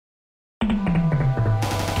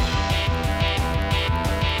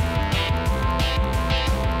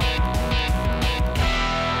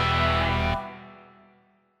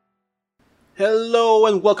Hello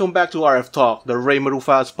and welcome back to RF Talk, the Ray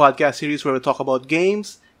Marufas podcast series where we talk about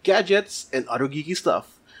games, gadgets, and other geeky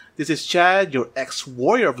stuff. This is Chad, your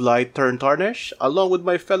ex-warrior of light turned Tarnish, along with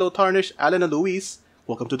my fellow Tarnish, Alan and Luis.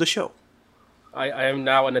 Welcome to the show. I am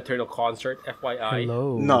now an eternal consort, FYI.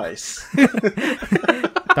 Hello. Nice.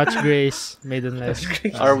 Touch Grace, Maidenless.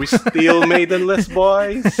 Are we still maidenless,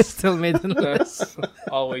 boys? Still Maidenless.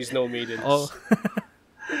 Always no maidens. Oh.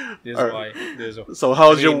 This is why. So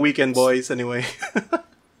how's your weekend, boys, anyway?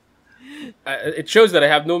 It shows that I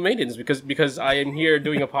have no maidens because I am here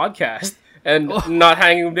doing a podcast and not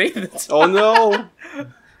hanging with maidens. Oh no!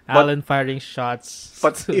 Alan firing shots.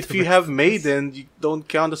 But if you have maiden, you don't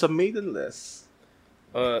count as a maidenless.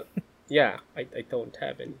 Yeah, I don't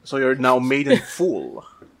have any. So you're now maiden full.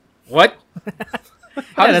 What?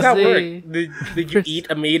 How does that that's work? Did you eat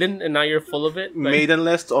a maiden and now you're full of it? Like,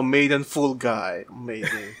 Maidenless or maiden full guy?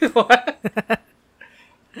 Amazing. what?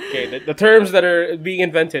 Okay, the terms that are being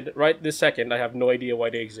invented right this second, I have no idea why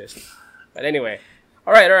they exist. But anyway.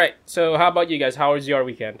 Alright. So how about you guys? How was your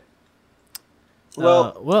weekend?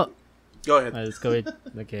 Well, go ahead. Let's go with,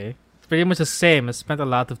 okay. It's pretty much the same. I spent a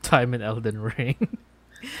lot of time in Elden Ring.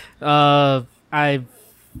 I've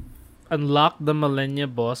unlocked the Millennia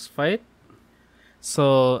boss fight.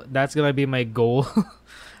 So that's gonna be my goal.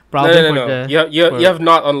 Probably No. You have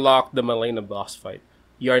not unlocked the Millennia boss fight.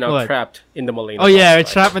 You are now trapped in the Millennia. Oh yeah, we're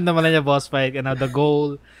fight. trapped in the Millennia boss fight, and now the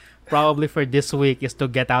goal, probably for this week, is to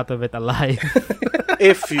get out of it alive.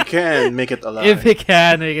 If you can make it alive. If you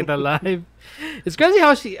can make it alive. It's crazy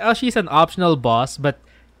how she's an optional boss, but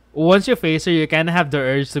once you face her, you kind of have the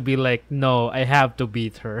urge to be like, no, I have to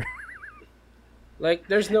beat her. Like,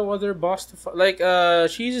 there's no other boss to fight. Like,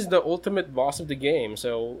 she's the ultimate boss of the game.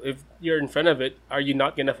 So, if you're in front of it, are you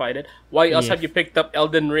not gonna fight it? Why else have you picked up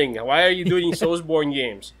Elden Ring? Why are you doing Soulsborne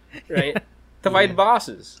games, right? To fight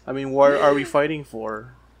bosses. I mean, what are we fighting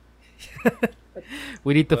for?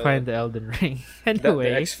 We need to find the Elden Ring.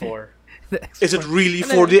 Anyway. The X4. The X4. Is it really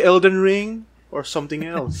for the Elden Ring or something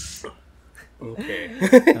else? Okay.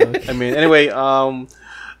 I mean, anyway,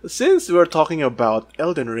 since we're talking about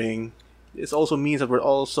Elden Ring, it also means that we're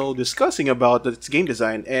also discussing about its game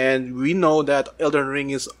design, and we know that Elden Ring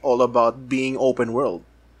is all about being open world,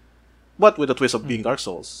 but with a twist of being Dark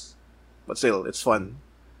Souls. But still, it's fun.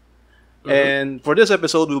 Mm-hmm. And for this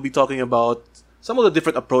episode, we'll be talking about some of the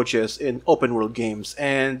different approaches in open world games.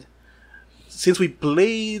 And since we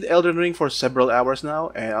played Elden Ring for several hours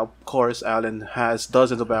now, and of course Alan has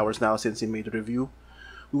dozens of hours now since he made the review,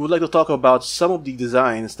 we would like to talk about some of the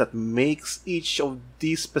designs that makes each of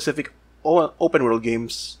these specific open world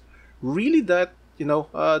games really that,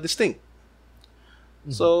 distinct.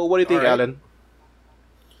 Mm-hmm. So what do you think, Alan?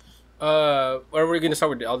 Are we gonna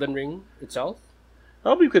start with the Elden Ring itself?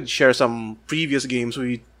 Probably we could share some previous games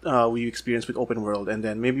we experienced with open world, and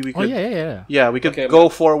then maybe we could we could go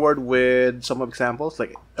forward with some examples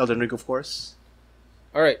like Elden Ring, of course.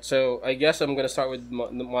 All right, so I guess I'm gonna start with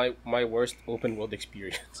my worst open world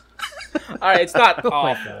experience. All right, it's not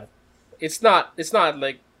awful. It's not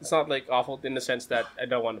like awful in the sense that I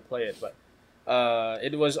don't want to play it, but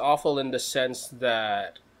it was awful in the sense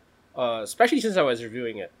that, especially since I was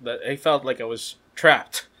reviewing it, that I felt like I was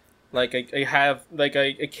trapped. Like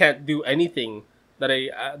I can't do anything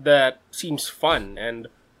that seems fun, and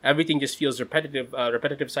everything just feels repetitive.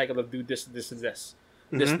 Repetitive cycle of do this,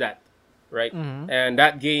 that, right? Mm-hmm. And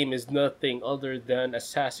that game is nothing other than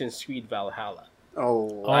Assassin's Creed Valhalla.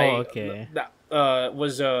 Okay. That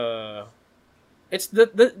was it's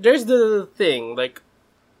there's the thing, like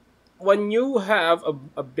when you have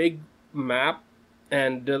a big map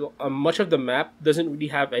and much of the map doesn't really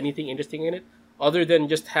have anything interesting in it other than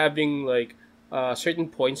just having like certain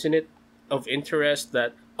points in it of interest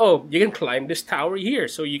that, you can climb this tower here,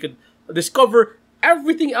 so you could discover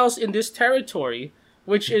everything else in this territory,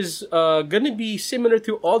 which is gonna be similar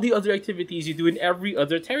to all the other activities you do in every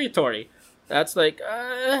other territory. That's like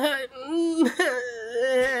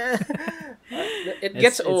it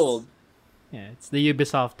gets old. Yeah, it's the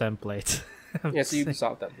Ubisoft template. It's the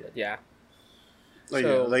Ubisoft template, yeah.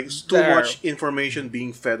 It's too much information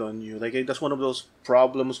being fed on you. Like, that's one of those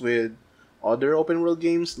problems with other open world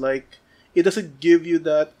games. Like, it doesn't give you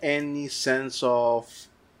that any sense of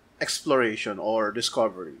exploration or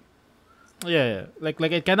discovery. Yeah. Like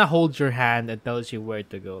it kind of holds your hand and tells you where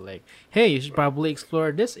to go. Like, hey, you should probably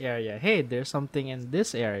explore this area. Hey, there's something in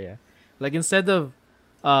this area. Like, instead of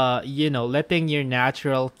letting your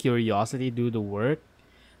natural curiosity do the work,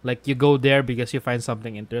 like you go there because you find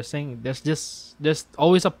something interesting. There's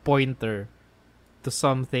always a pointer to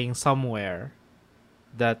something somewhere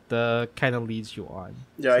that kind of leads you on.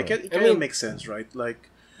 Yeah, it kind of makes sense, right? Like,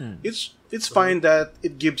 It's fine that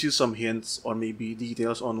it gives you some hints or maybe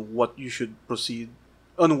details on what you should proceed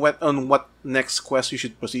on what next quest you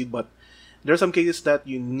should proceed, but there are some cases that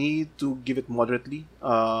you need to give it moderately.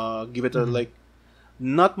 Give it a like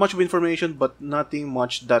not much of information, but nothing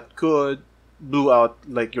much that could blew out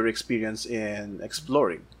like your experience in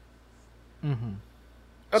exploring.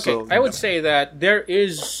 Okay, So, I would say that there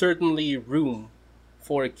is certainly room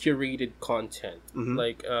for curated content,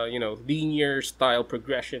 like linear style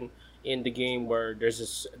progression in the game where there's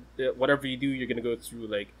this whatever you do, you're gonna go through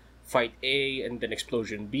like fight A and then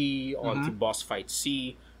explosion B on to boss fight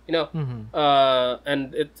C.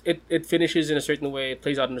 And it finishes in a certain way, it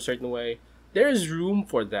plays out in a certain way. There is room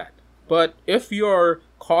for that, but if your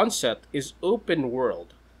concept is open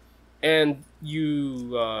world and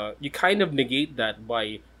you kind of negate that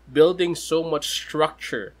by building so much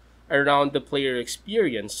structure around the player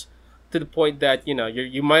experience to the point that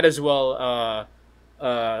you might as well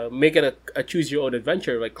make it a choose your own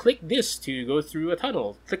adventure. Like click this to go through a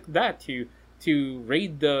tunnel, click that to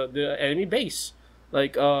raid the enemy base.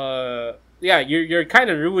 Like you're kind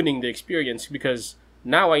of ruining the experience because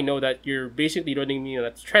now I know that you're basically running me on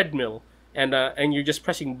a treadmill and you're just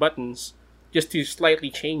pressing buttons just to slightly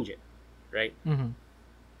change it, right?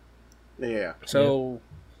 Yeah. So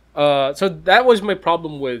that was my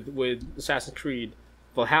problem with Assassin's Creed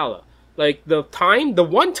Valhalla. Like the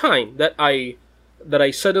one time that I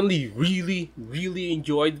suddenly really, really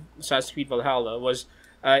enjoyed Assassin's Creed Valhalla was,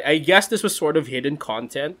 I guess this was sort of hidden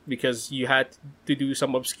content because you had to do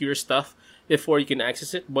some obscure stuff before you can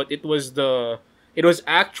access it. But it was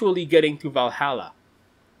actually getting to Valhalla,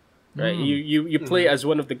 right? You play as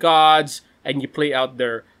one of the gods and you play out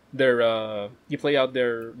their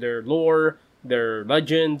lore, their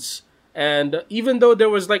legends. And even though there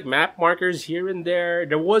was like map markers here and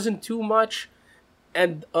there wasn't too much.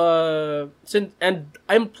 And I'm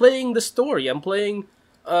playing the story. I'm playing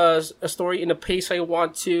a story in a pace I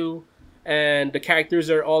want to, and the characters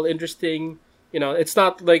are all interesting. It's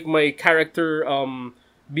not like my character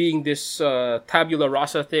being this tabula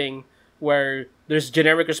rasa thing where there's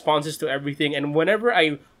generic responses to everything. And whenever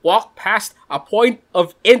I walk past a point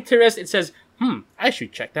of interest, it says, I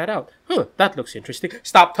should check that out. That looks interesting.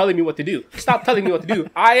 Stop telling me what to do.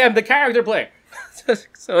 I am the character player.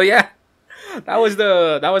 So yeah. That was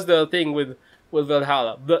the thing with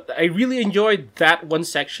Valhalla. I really enjoyed that one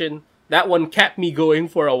section. That one kept me going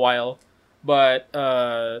for a while. But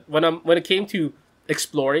when it came to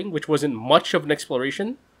exploring, which wasn't much of an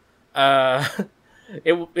exploration,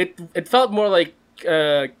 it felt more like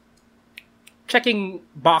checking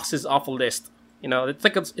boxes off a list.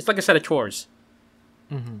 It's like a set of chores.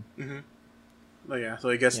 Oh yeah, so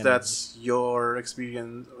I guess that's your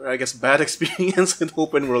experience, or I guess bad experience in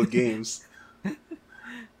open world games.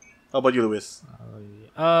 How about you, Luis?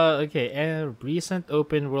 Okay, and recent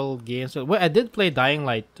open world games. Well, I did play Dying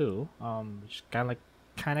Light 2, which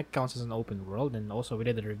kind of counts as an open world, and also we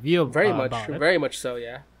did a review very much so,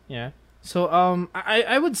 yeah. Yeah. So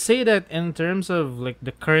I would say that in terms of like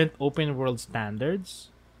the current open world standards,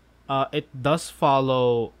 it does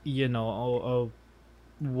follow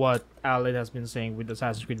what Alan has been saying with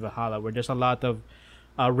Assassin's Creed Valhalla, where there's a lot of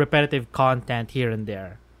repetitive content here and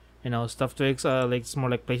there. Stuff to like it's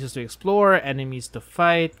more like places to explore, enemies to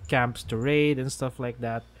fight, camps to raid, and stuff like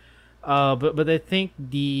that. But I think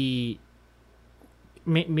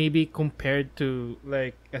maybe compared to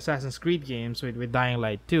like Assassin's Creed games with Dying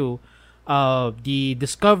Light 2, the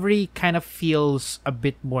discovery kind of feels a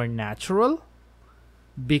bit more natural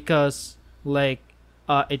because like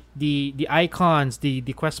the icons,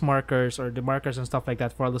 the quest markers or the markers and stuff like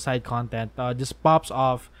that for all the side content just pops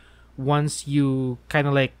off once you kind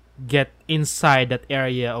of like get inside that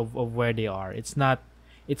area of where they are. It's not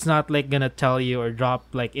like gonna tell you or drop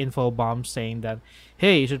like info bombs saying that,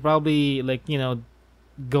 hey, you should probably like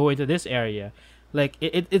go into this area. Like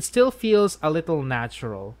it still feels a little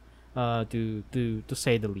natural to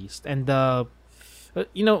say the least. And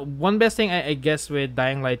one best thing I guess with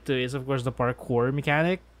Dying Light 2 is of course the parkour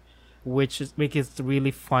mechanic, which makes it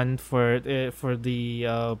really fun for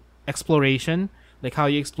the exploration, like how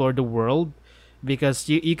you explore the world, because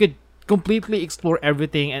you could completely explore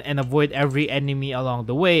everything and avoid every enemy along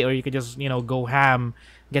the way, or you could just go ham,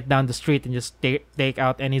 get down the street and just take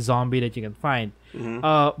out any zombie that you can find.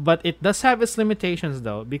 But it does have its limitations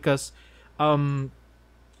though, because some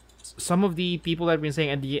of the people have been saying,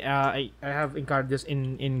 and I have encountered this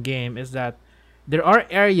in game, is that there are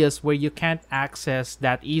areas where you can't access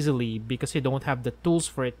that easily because you don't have the tools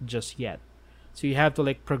for it just yet. So you have to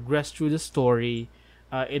like progress through the story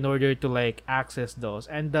in order to like access those.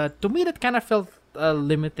 And to me that kind of felt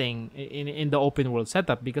limiting in the open world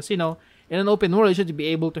setup, because in an open world you should be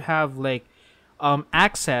able to have like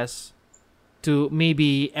access to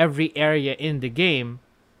maybe every area in the game,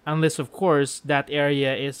 unless of course that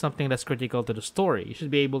area is something that's critical to the story. You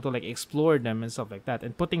should be able to like explore them and stuff like that,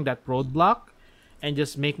 and putting that roadblock and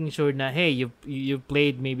just making sure that hey, you've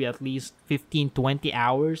played maybe at least 15-20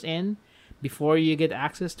 hours in before you get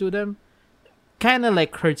access to them, kind of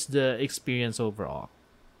like hurts the experience overall.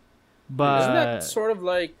 But isn't that sort of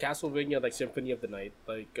like Castlevania, like Symphony of the Night?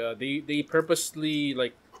 Like they purposely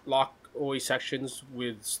like lock always sections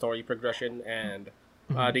with story progression, and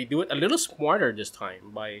they do it a little smarter this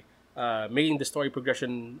time by making the story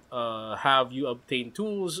progression have you obtain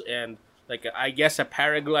tools and like I guess a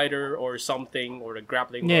paraglider or something, or a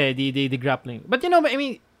grappling yeah, hook. the grappling. But I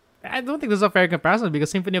mean, I don't think there's a fair comparison,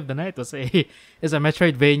 because Symphony of the Night is a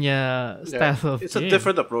Metroidvania style of it's game. a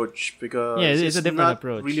different approach because Yeah, it's a different not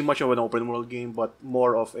approach. really much of an open world game, but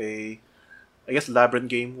more of a, I guess, labyrinth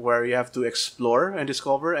game where you have to explore and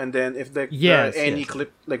discover, and then if there Yes, are any yes.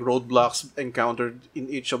 like roadblocks encountered in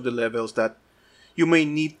each of the levels, that you may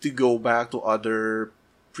need to go back to other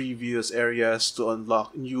previous areas to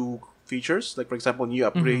unlock new features, like for example new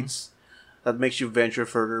upgrades that makes you venture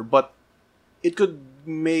further. But it could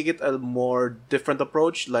make it a more different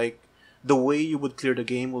approach, like the way you would clear the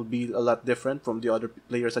game will be a lot different from the other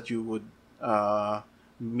players that you would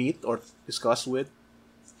meet or discuss with.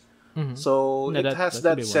 So No, it that has could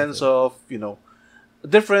that be one sense thing. of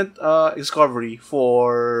different discovery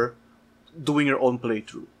for doing your own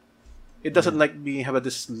playthrough. It doesn't like have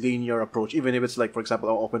this linear approach, even if it's like, for example,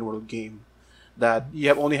 an open world game that you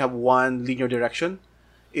only have one linear direction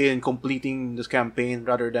in completing this campaign,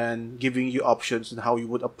 rather than giving you options on how you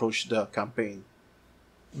would approach the campaign.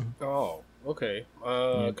 Oh, okay.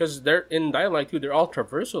 Because they're in Dying Light 2, they're all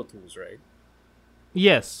traversal tools, right?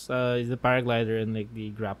 Yes, the paraglider and like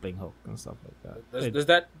the grappling hook and stuff like that. Does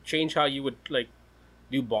that change how you would like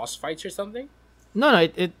do boss fights or something? No,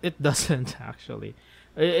 it doesn't actually.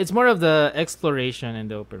 It's more of the exploration in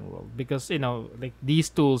the open world, because like these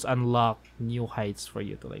tools unlock new heights for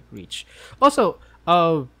you to like reach. Also,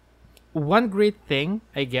 one great thing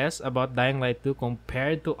I guess about Dying Light 2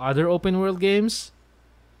 compared to other open world games,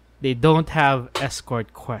 they don't have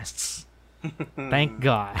escort quests. Thank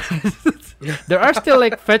God. There are still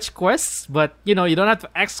like fetch quests, but you don't have to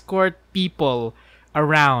escort people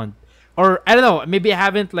around. Or I don't know, maybe I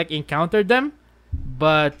haven't like encountered them,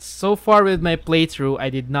 but so far with my playthrough, I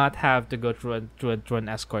did not have to go through an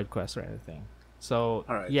escort quest or anything. So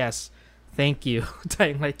All right. yes, thank you,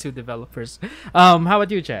 Dying Light 2 developers. How about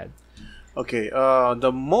you, Chad? Okay,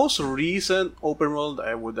 the most recent open world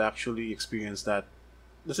I would actually experience that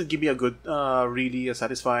doesn't give me a good, really a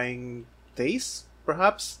satisfying taste,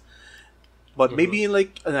 perhaps, but maybe in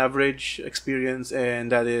like an average experience,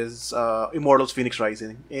 and that is Immortals Phoenix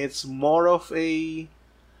Rising. It's more of a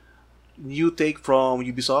new take from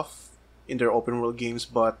Ubisoft in their open world games,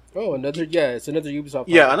 but Oh, it's another Ubisoft.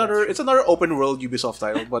 yeah, title, that's it's another open world Ubisoft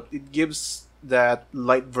title, but it gives that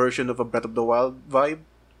light version of a Breath of the Wild vibe,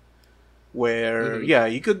 where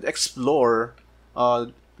you could explore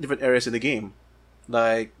different areas in the game.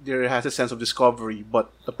 Like there has a sense of discovery,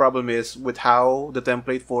 but the problem is with how the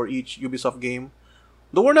template for each Ubisoft game.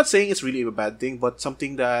 Though we're not saying it's really a bad thing, but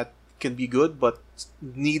something that can be good, but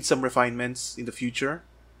needs some refinements in the future.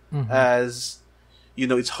 As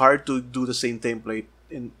it's hard to do the same template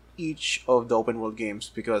in each of the open world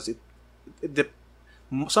games, because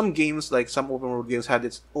some games, like some open world games, had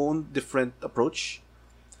its own different approach,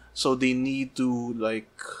 so they need to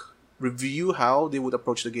like review how they would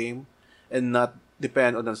approach the game and not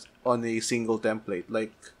depend on a single template.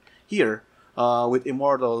 Like here, with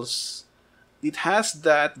Immortals, it has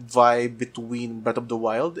that vibe between Breath of the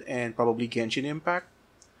Wild and probably Genshin Impact,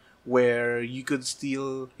 where you could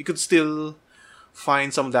still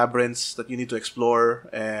find some labyrinths that you need to explore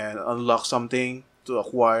and unlock something to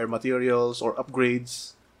acquire materials or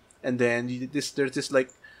upgrades, and then there's this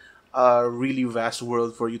like a really vast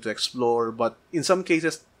world for you to explore. But in some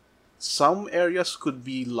cases, some areas could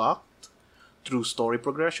be locked through story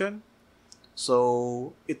progression,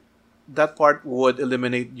 so that part would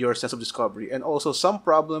eliminate your sense of discovery. And also some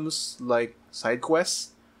problems like side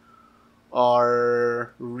quests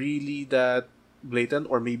are really that blatant,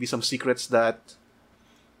 or maybe some secrets that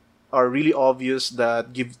are really obvious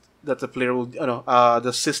that the player will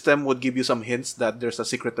the system would give you some hints that there's a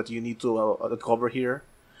secret that you need to uncover here,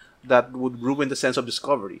 that would ruin the sense of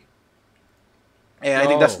discovery. And I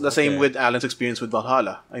think that's the same with Alan's experience with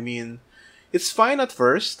Valhalla. I mean, it's fine at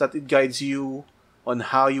first that it guides you on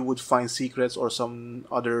how you would find secrets or some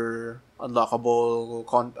other unlockable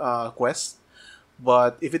quests,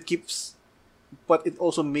 But if it keeps, but it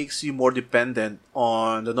also makes you more dependent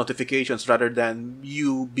on the notifications rather than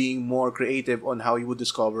you being more creative on how you would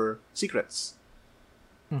discover secrets.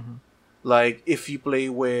 Mm-hmm. Like if you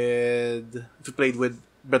played with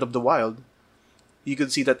Breath of the Wild, you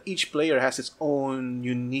could see that each player has its own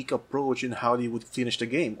unique approach in how they would finish the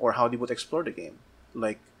game or how they would explore the game.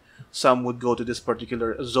 Like some would go to this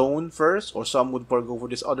particular zone first, or some would go for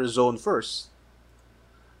this other zone first,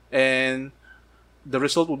 and the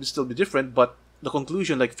result will still be different. But the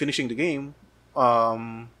conclusion, like finishing the game,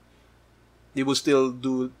 um, they will still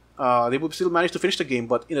do. They will still manage to finish the game,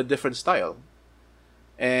 but in a different style.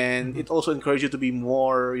 And it also encourages you to be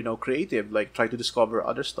more, creative. Like try to discover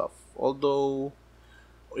other stuff. Although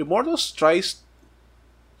Immortals tries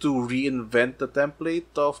to reinvent the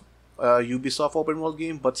template of Ubisoft open world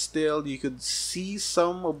game, but still you could see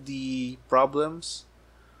some of the problems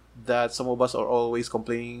that some of us are always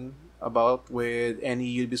complaining about with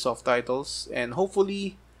any Ubisoft titles. And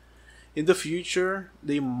hopefully, in the future,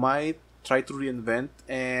 they might try to reinvent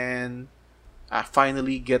and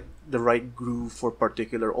finally get the right groove for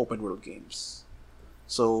particular open world games.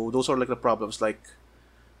 So those are like the problems. Like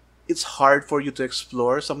it's hard for you to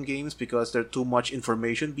explore some games because there's too much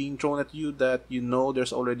information being thrown at you that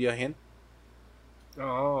there's already a hint.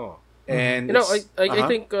 Oh. And I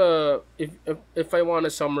think if I want to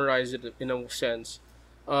summarize it in a sense,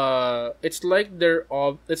 it's like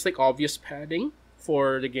it's like obvious padding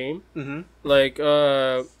for the game. Mm-hmm. Like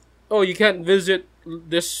you can't visit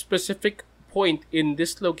this specific point in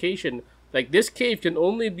this location. Like this cave can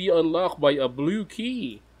only be unlocked by a blue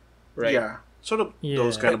key, right? Yeah, sort of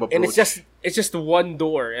those kind of approach. And it's just one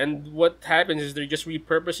door. And what happens is they're just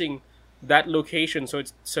repurposing that location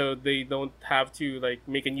so they don't have to like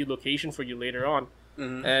make a new location for you later on.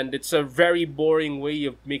 Mm-hmm. And it's a very boring way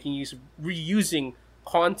of making use reusing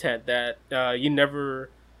content that you never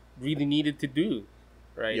really needed to do,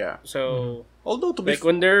 right? Yeah. So although to be like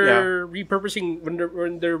when they're repurposing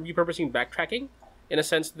backtracking, in a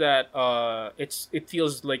sense that it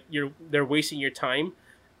feels like they're wasting your time.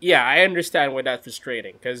 Yeah, I understand why that's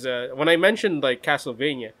frustrating because when I mentioned like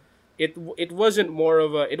Castlevania, it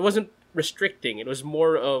wasn't restricting. It was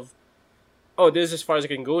more of, oh, this is as far as I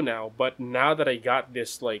can go now. But now that I got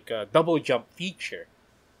this like double jump feature,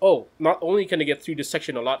 not only can I get through this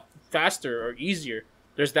section a lot faster or easier,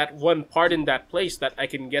 there's that one part in that place that I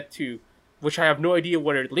can get to, which I have no idea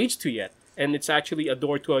where it leads to yet. And it's actually a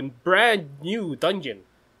door to a brand new dungeon.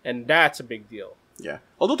 And that's a big deal. Yeah.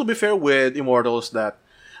 Although to be fair with Immortals, that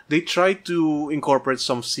they try to incorporate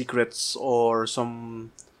some secrets or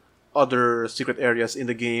some other secret areas in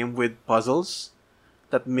the game with puzzles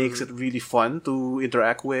that makes it really fun to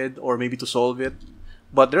interact with or maybe to solve it.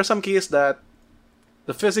 But there are some cases that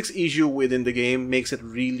the physics issue within the game makes it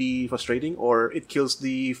really frustrating, or it kills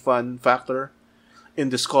the fun factor in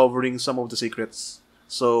discovering some of the secrets.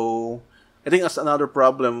 So I think that's another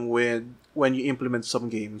problem with when you implement some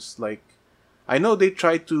games. Like I know they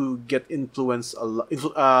try to get inspirations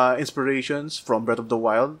from Breath of the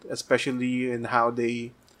Wild, especially in how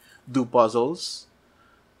they do puzzles.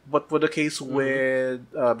 But for the case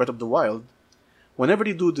with Breath of the Wild, whenever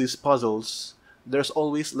you do these puzzles, there's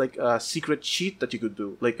always like a secret cheat that you could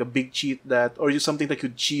do, like a big cheat or something that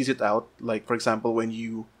could cheese it out. Like for example, when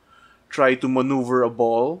you try to maneuver a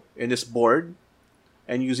ball in this board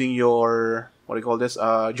and using your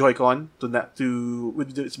Joy-Con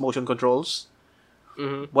with its motion controls.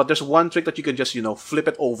 Mm-hmm. But there's one trick that you can just flip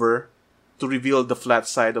it over to reveal the flat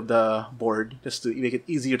side of the board, just to make it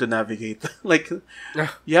easier to navigate. Like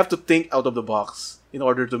you have to think out of the box in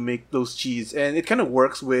order to make those cheats, and it kind of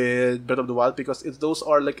works with Breath of the Wild because those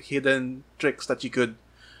are like hidden tricks that you could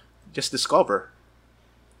just discover.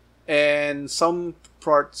 And some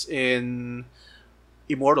parts in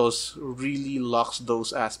Immortals really locks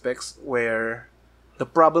those aspects where the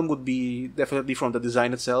problem would be definitely from the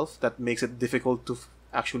design itself that makes it difficult to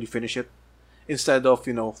actually finish it, instead of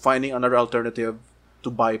finding another alternative to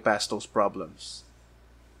bypass those problems.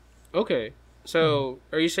 Okay, so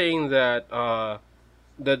are you saying that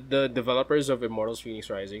the developers of Immortals Phoenix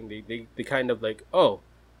Rising, they kind of like,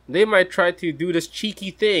 they might try to do this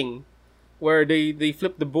cheeky thing where they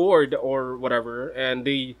flip the board or whatever, and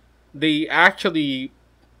they actually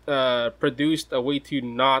produced a way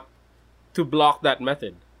to block that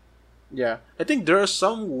method? Yeah, I think there are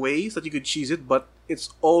some ways that you could cheese it, but it's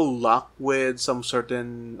all locked with some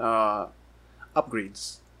certain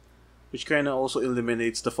upgrades, which kind of also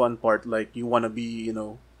eliminates the fun part. Like you want to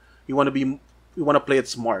play it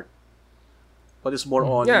smart, but it's more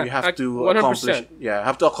on you have to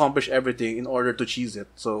 100%. accomplish everything in order to cheese it.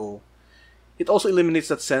 So it also eliminates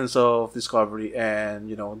that sense of discovery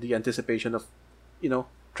and the anticipation of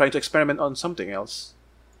trying to experiment on something else.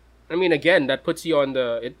 I mean, again, that puts you on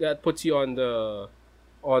the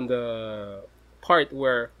part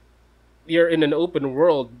where you're in an open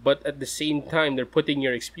world, but at the same time they're putting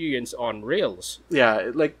your experience on rails.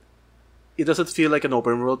 Yeah, like it doesn't feel like an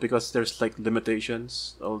open world because there's like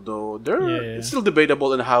limitations. Although it's still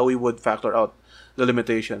debatable on how we would factor out the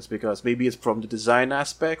limitations, because maybe it's from the design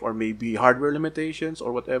aspect or maybe hardware limitations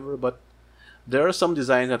or whatever. But there are some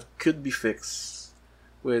designs that could be fixed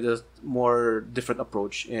with a more different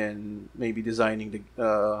approach in maybe designing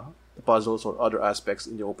the puzzles or other aspects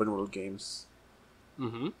in the open world games.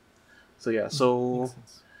 Mm-hmm. So yeah, so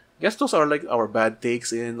I guess those are like our bad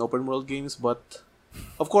takes in open world games, but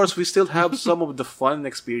of course we still have some of the fun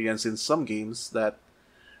experience in some games that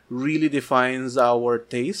really defines our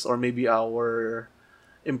taste or maybe our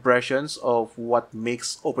impressions of what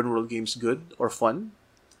makes open world games good or fun.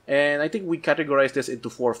 And I think we categorize this into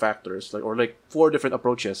 4 factors, like 4 different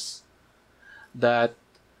approaches that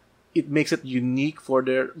it makes it unique for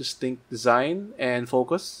their distinct design and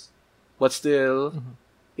focus, but still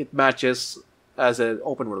it matches as an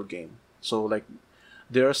open world game. So like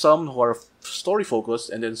there are some who are story focused,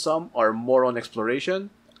 and then some are more on exploration.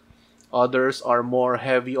 Others are more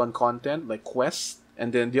heavy on content like quests,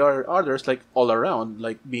 and then there are others like all around,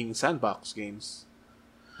 like being sandbox games.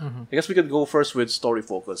 I guess we could go first with story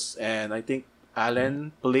focus, and I think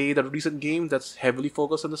Alan played a recent game that's heavily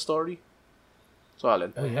focused on the story. So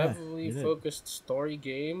Alan, Heavily focused story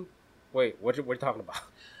game. Wait, what we're talking about?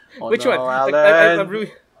 oh, Which no, one? Alan, I'm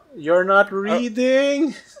really... you're not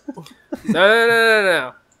reading.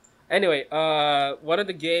 No. Anyway, one of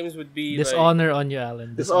the games would be Dishonor on you,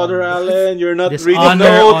 Alan. Dishonor, Alan. You're not reading Dishonor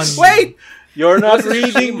notes. on you. Wait, You're not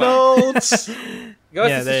reading notes. Ghost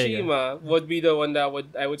Yeah, of there you Tsushima would be the one that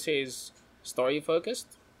I would say is story focused,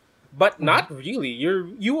 but not really.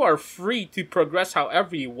 You are free to progress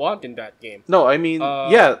however you want in that game. No, I mean,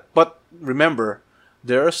 yeah, but remember,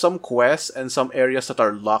 there are some quests and some areas that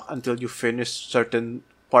are locked until you finish certain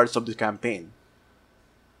parts of the campaign.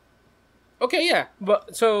 Okay, yeah,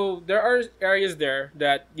 but so there are areas there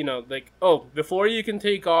that like, before you can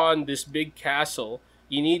take on this big castle,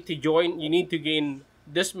 you need to gain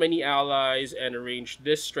this many allies and arrange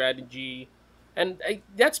this strategy, and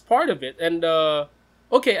that's part of it. And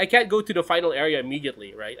okay, I can't go to the final area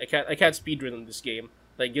immediately, right? I can't speedrun in this game,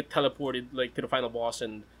 like get teleported like to the final boss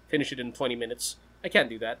and finish it in 20 minutes. I can't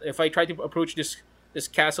do that. If I try to approach this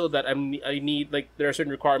castle that I need, like there are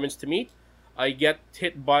certain requirements to meet, I get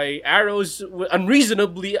hit by arrows, an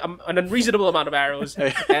unreasonable amount of arrows,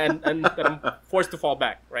 and I'm forced to fall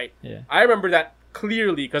back, right? Yeah. I remember that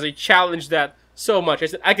clearly because I challenged that so much. I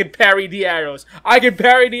said, I could parry the arrows. I just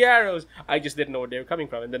didn't know where they were coming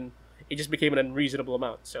from, and then it just became an unreasonable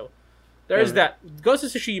amount. So there's that. Ghost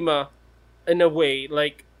of Tsushima, in a way,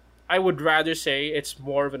 like I would rather say it's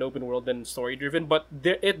more of an open world than story driven, but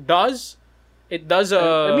it does.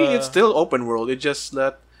 I mean, it's still open world. It's just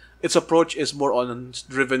that its approach is more on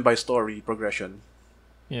driven by story progression.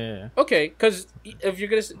 Yeah. Okay, because if you're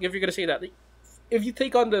gonna say that, like, if you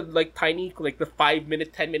take on the like tiny, like the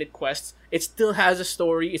 5-minute, 10-minute quests, it still has a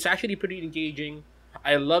story. It's actually pretty engaging.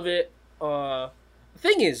 I love it. The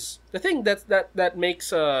thing that makes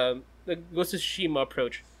the Ghost of Tsushima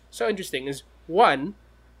approach so interesting is one.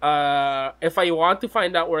 If I want to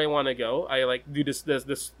find out where I want to go, I like do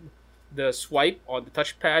the swipe on the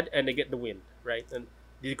touchpad and I get the win, right? And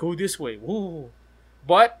they go this way. Woo!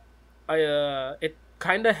 But it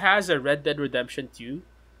kind of has a Red Dead Redemption 2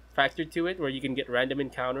 factor to it, where you can get random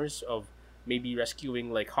encounters of maybe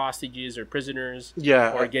rescuing like hostages or prisoners,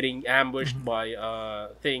 or getting ambushed by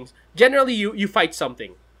things. Generally, you fight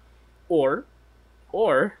something, or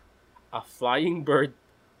a flying bird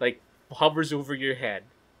like hovers over your head,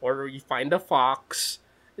 or you find a fox,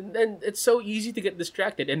 and then it's so easy to get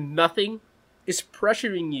distracted, and nothing is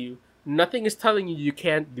pressuring you. Nothing is telling you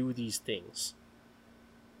can't do these things.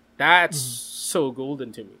 That's so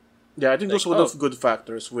golden to me. Yeah, I think those were the good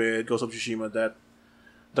factors with Ghost of Tsushima, that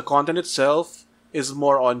the content itself is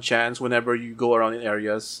more on chance whenever you go around in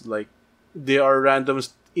areas. Like, there are random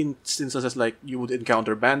instances, like you would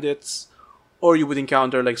encounter bandits, or you would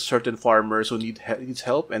encounter like certain farmers who needs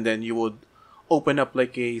help, and then you would open up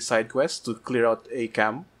like a side quest to clear out a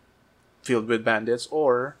camp filled with bandits,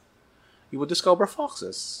 or you would discover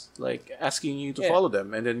foxes, like asking you to follow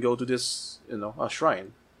them and then go to this, a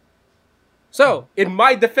shrine. So, in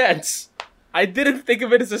my defense, I didn't think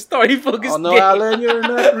of it as a story-focused game. Oh no, Alan, you're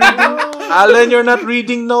not reading. Alan, you're not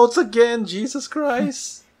reading notes again. Jesus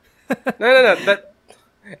Christ. No.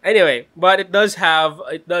 Anyway, but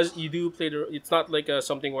you do play it's not like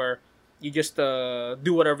something where you just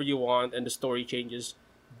do whatever you want and the story changes.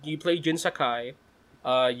 You play Jin Sakai.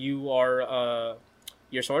 You're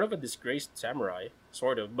sort of a disgraced samurai,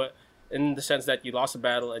 sort of, but in the sense that you lost a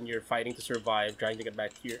battle and you're fighting to survive, trying to get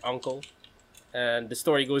back to your uncle, and the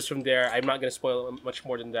story goes from there. I'm not gonna spoil much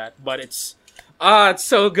more than that, but it's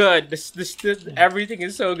so good. This everything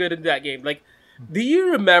is so good in that game. Like, do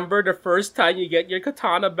you remember the first time you get your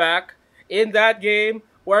katana back in that game,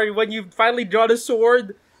 where when you finally draw the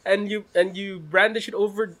sword and you brandish it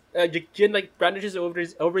over, Jin like brandishes it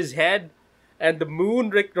over his head, and the moon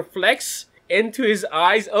reflects into his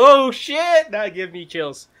eyes. Oh shit! That gave me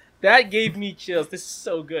chills. This is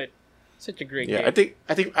so good. Such a great game. I think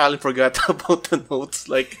Alan forgot about the notes.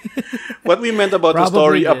 Like, what we meant about the Probably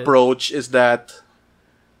story did. approach is that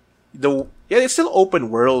it's still open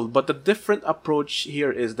world, but the different approach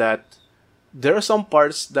here is that there are some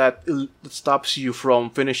parts that stops you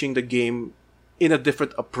from finishing the game in a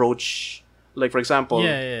different approach. Like, for example,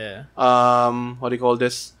 what do you call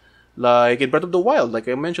this? Like in Breath of the Wild, like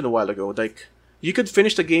I mentioned a while ago, like you could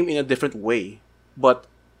finish the game in a different way. But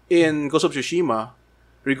in Ghost of Tsushima,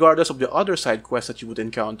 regardless of the other side quests that you would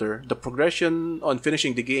encounter, the progression on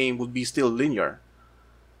finishing the game would be still linear.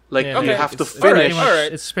 Like, Yeah, you okay. have to It's finish.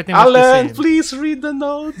 Alright. It's pretty much the Alan, same. please read the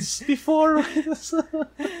notes before.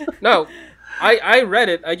 No, I read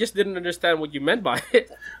it. I just didn't understand what you meant by it.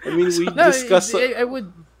 I mean, we No, discussed. I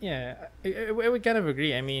would, yeah, I would kind of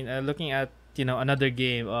agree. I mean, looking at another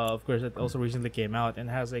game, of course, that also recently came out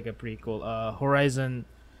and has like a prequel, Horizon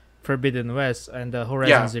Forbidden West and Horizon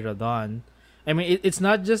Yeah. Zero Dawn. I mean, it's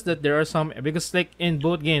not just that there are some, because like in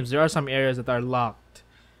both games there are some areas that are locked,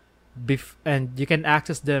 and you can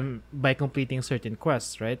access them by completing certain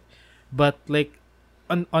quests, right? But like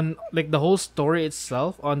on like the whole story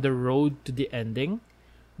itself on the road to the ending,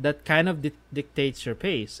 that kind of dictates your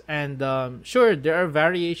pace. And sure, there are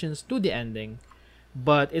variations to the ending,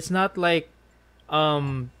 but it's not like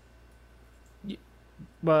a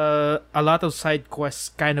lot of side quests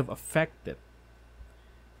kind of affect it.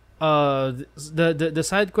 The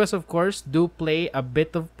side quests, of course, do play a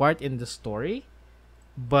bit of part in the story,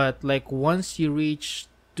 but like once you reach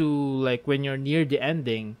to like when you're near the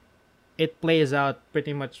ending, it plays out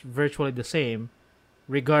pretty much virtually the same,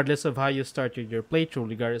 regardless of how you started your playthrough,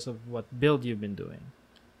 regardless of what build you've been doing.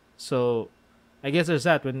 So I guess there's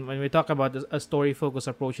that. When we talk about a story focused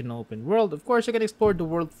approach in an open world, of course you can explore the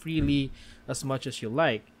world freely as much as you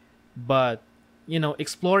like, but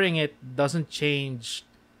exploring it doesn't change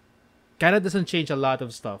a lot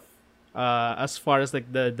of stuff as far as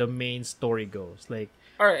like the main story goes. Like,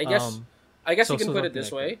 All right, I guess so- you can so put it something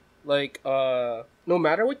this like way. Like, no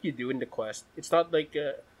matter what you do in the quest, it's not like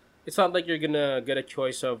you're gonna get a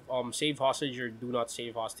choice of save hostage or do not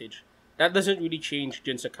save hostage. That doesn't really change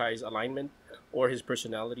Jin Sakai's alignment or his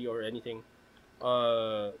personality or anything.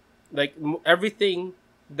 Everything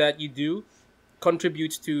that you do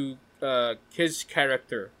contributes to his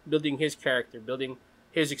character, building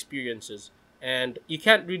his experiences, and you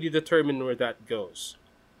can't really determine where that goes,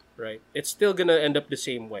 right? It's still gonna end up the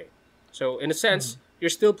same way. So in a sense, you're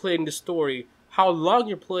still playing the story. How long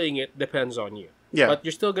you're playing it depends on you. Yeah. But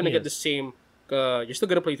you're still gonna get the same. You're still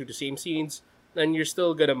gonna play through the same scenes, and you're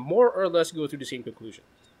still gonna more or less go through the same conclusion.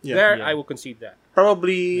 Yeah. I will concede that.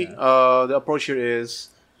 Probably the approach here is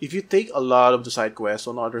if you take a lot of the side quests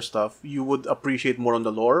on other stuff, you would appreciate more on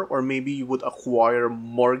the lore, or maybe you would acquire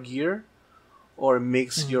more gear, or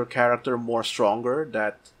makes your character more stronger.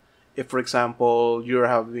 That if, for example, you're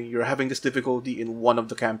having this difficulty in one of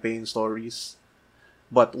the campaign stories,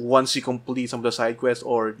 but once you complete some of the side quests,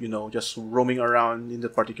 or just roaming around in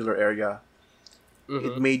that particular area,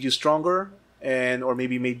 it made you stronger, or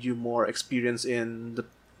maybe made you more experienced in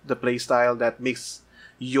the play style that makes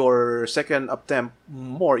your second attempt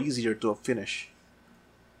more easier to finish.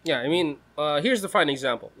 Yeah, I mean, here's the fine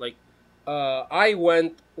example. Like, I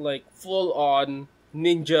went like full on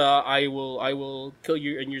ninja. I will kill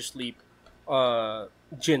you in your sleep.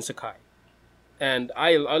 Jin Sakai, and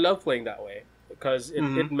I love playing that way because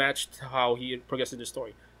it matched how he progressed in the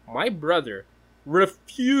story. My brother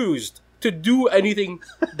refused to do anything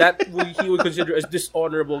that he would consider as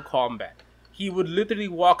dishonorable combat. He would literally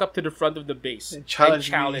walk up to the front of the base and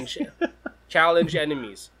challenge challenge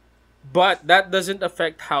enemies. But that doesn't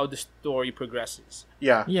affect how the story progresses.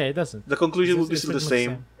 Yeah. yeah, it doesn't. The conclusion will be It's still the pretty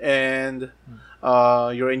much same, and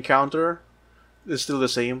your encounter is still the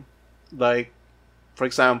same. Like, for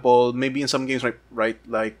example, maybe in some games, right,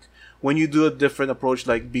 like when you do a different approach,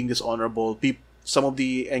 like being dishonorable, some of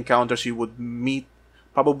the encounters you would meet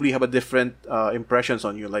probably have a different impressions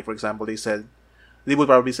on you. Like, for example, they said they would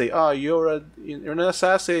probably say, "Ah, you're an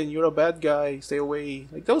assassin. You're a bad guy. Stay away."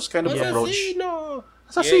 Like those kind of approach. Assassino!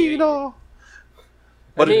 Assassino.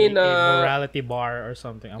 I But mean, A morality bar or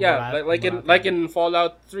something. yeah, like in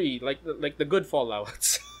Fallout 3, like the good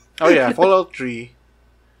Fallouts. oh yeah, Fallout 3.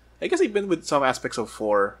 I guess even with some aspects of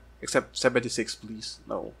 4, except 76, please.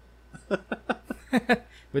 No.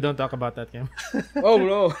 We don't talk about that game. Oh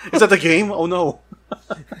no. Is that the game? Oh no.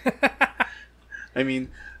 I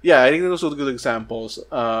mean, yeah, I think those are good examples.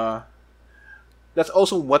 That's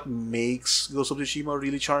also what makes Ghost of Tsushima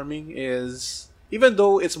really charming is even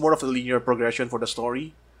though it's more of a linear progression for the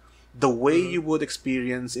story, the way you would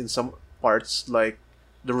experience in some parts, like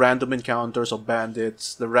the random encounters of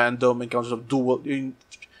bandits, the random encounters of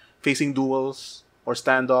facing duels or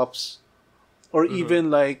standoffs, or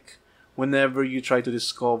even like whenever you try to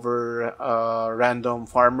discover a random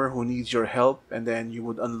farmer who needs your help, and then you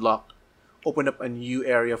would open up a new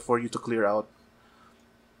area for you to clear out.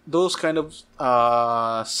 Those kind of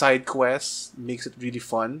side quests makes it really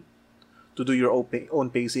fun to do your own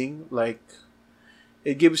pacing. Like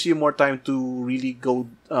it gives you more time to really go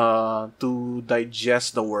to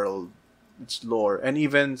digest the world, its lore, and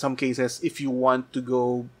even some cases, if you want to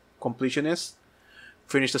go completionist,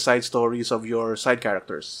 finish the side stories of your side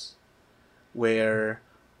characters, where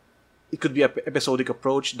it could be an episodic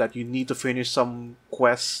approach that you need to finish some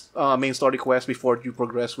quests, main story quests before you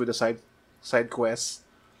progress with the side quests.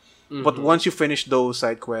 But once you finish those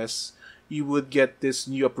side quests, you would get this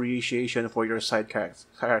new appreciation for your side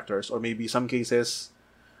characters, or maybe some cases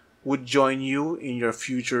would join you in your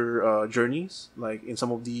future journeys, like in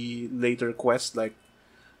some of the later quests, like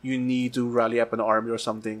you need to rally up an army or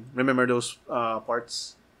something. Remember those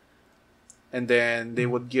parts? And then they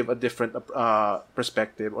would give a different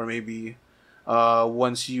perspective, or maybe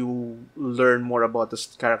once you learn more about the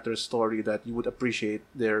character's story, that you would appreciate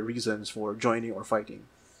their reasons for joining or fighting.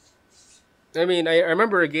 I mean, I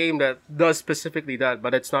remember a game that does specifically that,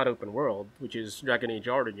 but it's not open world, which is Dragon Age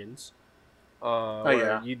Origins.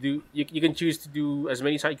 Where you can choose to do as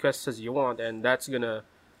many side quests as you want, and that's gonna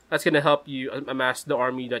help you amass the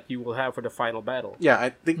army that you will have for the final battle. Yeah, I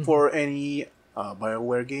think for any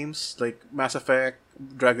BioWare games like Mass Effect,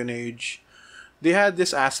 Dragon Age, they had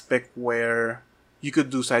this aspect where you could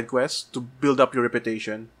do side quests to build up your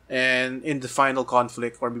reputation, and in the final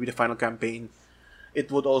conflict or maybe the final campaign, it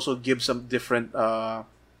would also give some different,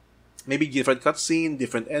 maybe different cutscene,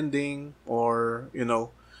 different ending, or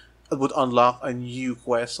it would unlock a new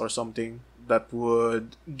quest or something that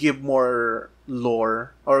would give more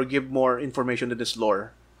lore or give more information to this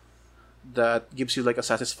lore that gives you like a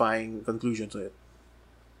satisfying conclusion to it.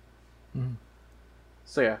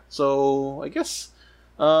 So yeah, so I guess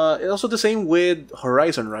it's also the same with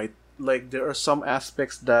Horizon, right? Like there are some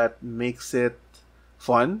aspects that makes it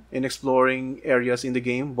fun in exploring areas in the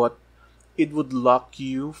game, but it would lock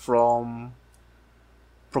you from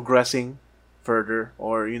progressing further,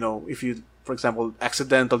 or if you, for example,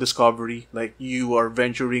 accidental discovery, like you are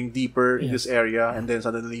venturing deeper in this area and then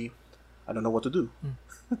suddenly I don't know what to do.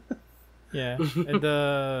 Yeah, and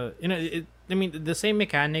I mean the same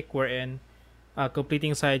mechanic wherein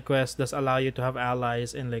completing side quests does allow you to have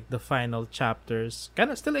allies in like the final chapters kind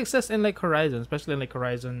of still exists in like Horizon, especially in like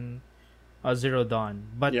Horizon Zero Dawn,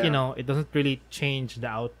 but it doesn't really change the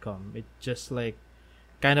outcome. It just like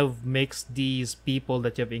kind of makes these people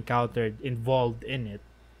that you've encountered involved in it,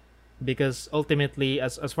 because ultimately,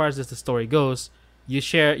 as far as the story goes, you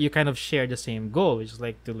kind of share the same goal, which is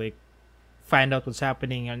like to like find out what's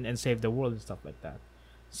happening and save the world and stuff like that.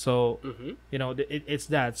 So it's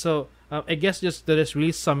that. So I guess just to just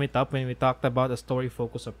really sum it up, when we talked about a story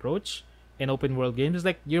focused approach in open world games, it's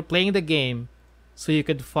like you're playing the game so you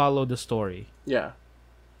could follow the story. Yeah,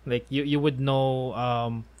 like you would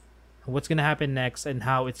know what's gonna happen next and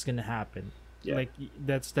how it's gonna happen. Yeah. Like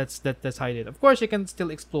that's how you did. Of course, you can still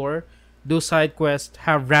explore, do side quests,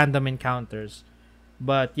 have random encounters,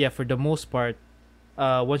 but yeah, for the most part,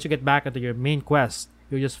 once you get back into your main quest,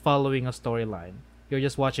 you're just following a storyline. You're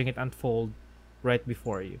just watching it unfold right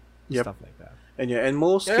before you. Stuff like that. And in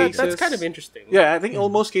most cases, that's kind of interesting. Yeah, I think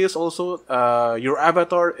in most cases also, your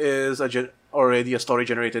avatar is already a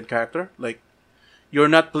story-generated character. Like, you're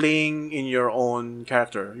not playing in your own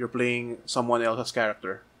character. You're playing someone else's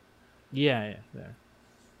character. Yeah.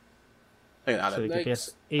 Ayun, Alan. So Like,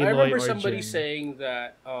 guess I Aloy remember or somebody Jin. saying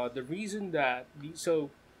that the reason that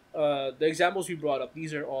the examples we brought up,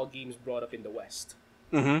 these are all games brought up in the West.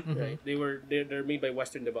 Mm-hmm. Right? They're made by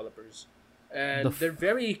Western developers, and The they're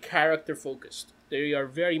very character focused. They are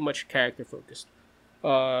very much character focused,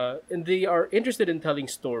 and they are interested in telling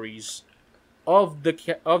stories of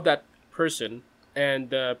that person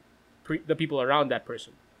and the people around that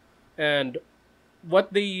person. And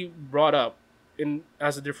what they brought up in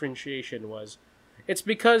as a differentiation was, it's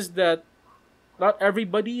because that not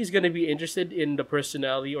everybody is going to be interested in the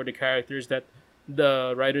personality or the characters that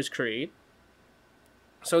the writers create.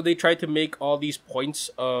 So they try to make all these points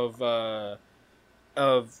of what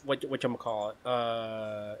you call it,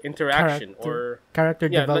 interaction or character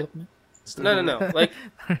yeah, like, development. no, like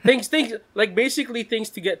things like basically things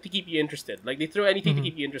to keep you interested. Like they throw anything to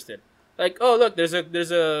keep you interested. Like, oh look, there's a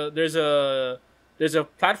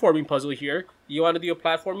platforming puzzle here. You want to do a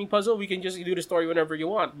platforming puzzle? We can just do the story whenever you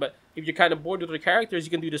want. But if you're kind of bored with the characters,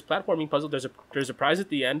 you can do this platforming puzzle. There's a prize at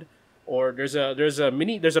the end, or there's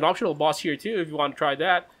an optional boss here too if you want to try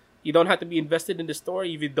that. You don't have to be invested in the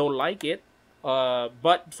story if you don't like it.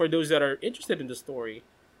 But for those that are interested in the story,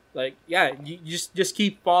 like yeah, you just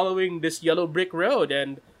keep following this yellow brick road,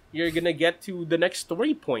 and you're gonna get to the next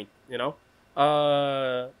story point. You know,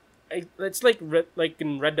 it's like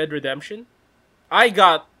in Red Dead Redemption. I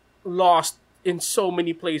got lost in so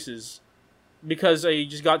many places because I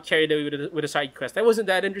just got carried away with a side quest. I wasn't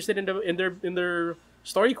that interested in their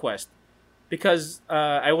story quest because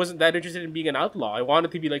I wasn't that interested in being an outlaw. I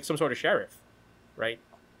wanted to be like some sort of sheriff, right?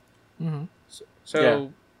 Mm-hmm.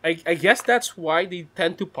 So I guess that's why they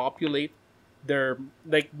tend to populate their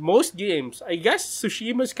like most games. I guess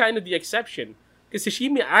Tsushima's kind of the exception because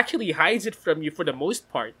Tsushima actually hides it from you for the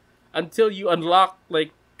most part until you unlock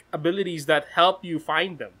like abilities that help you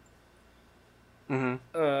find them.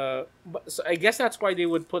 But so I guess that's why they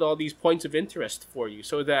would put all these points of interest for you,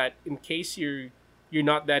 so that in case you're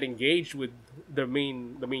not that engaged with the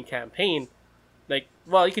main campaign, like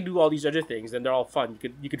well you can do all these other things and they're all fun.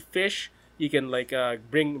 You could fish. You can like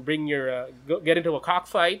bring your get into a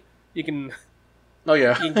cockfight. You can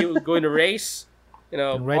you can go in a race. You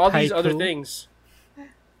know all these other things.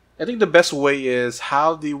 I think the best way is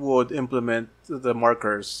how they would implement the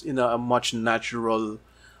markers in a much natural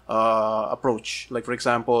approach. Like for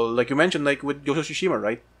example, like you mentioned, like with Ghost of Tsushima,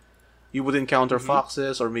 right? You would encounter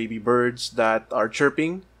foxes or maybe birds that are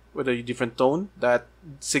chirping with a different tone that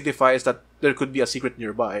signifies that there could be a secret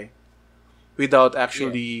nearby, without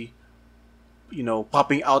actually,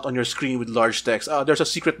 popping out on your screen with large text. There's a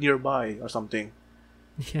secret nearby or something.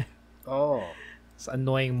 Yeah. Oh. It's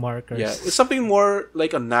annoying markers. Yeah, it's something more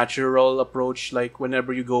like a natural approach. Like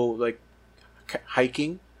whenever you go like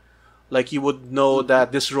hiking, like you would know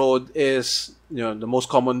that this road is the most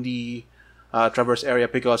commonly traversed area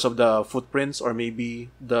because of the footprints, or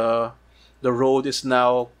maybe the road is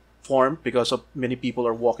now formed because of many people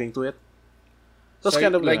are walking to it. That's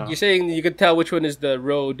kind of like you're saying you could tell which one is the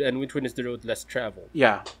road and which one is the road less traveled.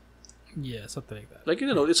 Yeah. Yeah, something like that. Like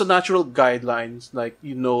it's a natural guidelines. Like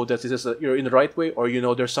that this is you're in the right way, or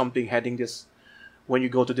there's something heading this when you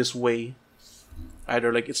go to this way.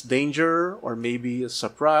 Either like it's danger, or maybe a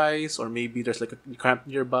surprise, or maybe there's like a camp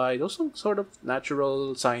nearby. Those are sort of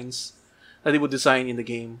natural signs that they would design in the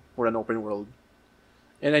game for an open world.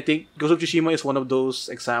 And I think Ghost of Tsushima is one of those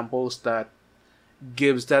examples that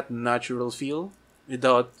gives that natural feel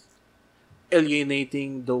without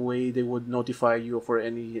alienating the way they would notify you for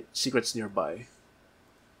any secrets nearby.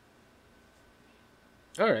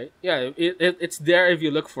 All right, yeah, it's there if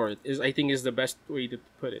you look for it. I think is the best way to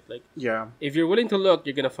put it. Like, yeah, if you're willing to look,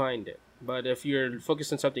 you're gonna find it. But if you're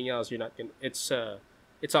focused on something else, you're not gonna. It's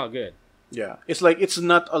all good. Yeah, it's like it's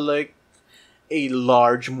not a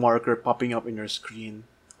large marker popping up in your screen.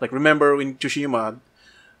 Like remember in Tsushima,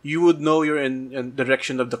 you would know you're in the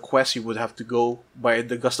direction of the quest you would have to go by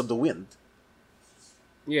the gust of the wind.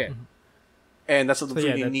 Yeah. And that's a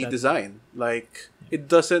really neat design. Like, it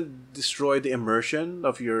doesn't destroy the immersion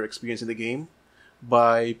of your experience in the game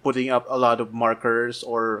by putting up a lot of markers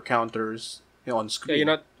or counters on screen.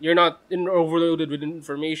 Yeah, you're not overloaded with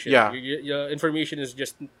information. Yeah. Your information is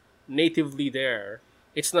just natively there.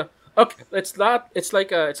 It's not okay. It's not. It's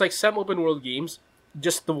like some open world games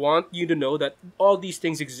just want you to know that all these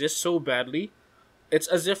things exist so badly. It's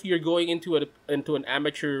as if you're going into an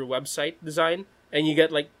amateur website design. And you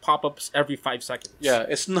get like pop-ups every 5 seconds. Yeah,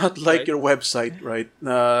 it's not like your website, right?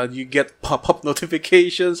 You get pop-up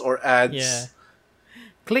notifications or ads. Yeah.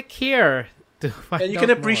 Click here to find out and you can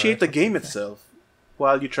appreciate more. the game itself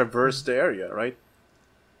while you traverse the area, right?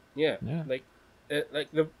 Yeah.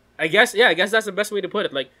 I guess that's the best way to put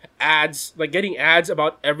it. Like ads, like getting ads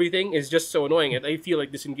about everything is just so annoying. I feel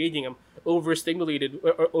like disengaging. I'm overstimulated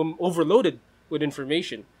or overloaded with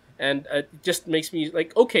information. And it just makes me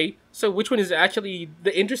like, okay, so which one is actually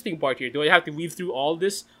the interesting part here? Do I have to weave through all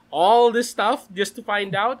this stuff just to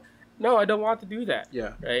find out? No, I don't want to do that.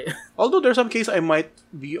 Yeah. Right. Although there's some case I might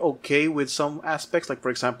be okay with some aspects, like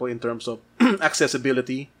for example in terms of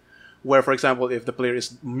accessibility, where, for example, if the player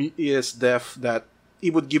is deaf, that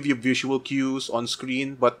it would give you visual cues on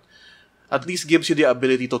screen, but at least gives you the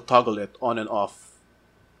ability to toggle it on and off.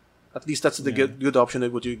 At least that's the good option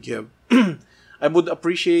that would you give. I would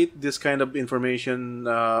appreciate this kind of information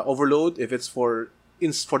overload if it's for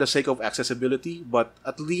the sake of accessibility, but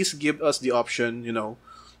at least give us the option,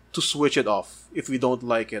 to switch it off if we don't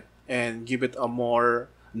like it, and give it a more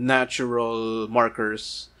natural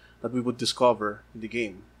markers that we would discover in the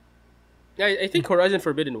game. Yeah, I think Horizon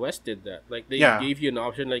Forbidden West did that. Like they gave you an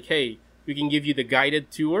option, like, hey, we can give you the guided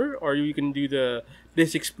tour, or you can do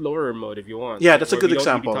this explorer mode if you want. Yeah, that's a Or good we don't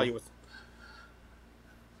really example. tell you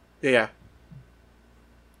Yeah.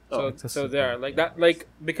 So there, like that,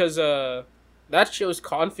 because that shows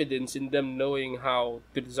confidence in them knowing how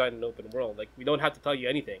to design an open world. Like we don't have to tell you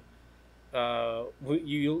anything.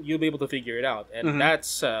 You'll be able to figure it out, and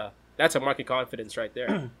that's a mark of confidence right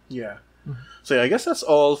there. Yeah. So I guess that's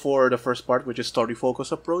all for the first part, which is story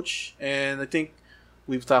focus approach, and I think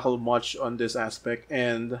we've tackled much on this aspect.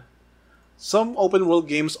 And some open world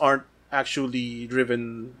games aren't actually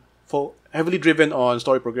heavily driven on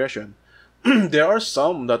story progression. There are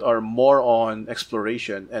some that are more on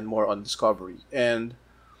exploration and more on discovery. And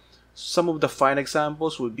some of the fine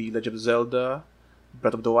examples would be Legend of Zelda,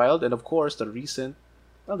 Breath of the Wild, and of course the recent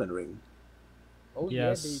Elden Ring. Oh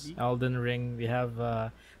Yes, yeah, baby. Elden Ring. We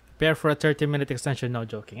have prepare for a 30-minute extension. No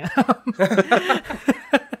joking.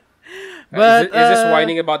 But Is this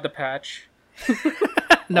whining about the patch?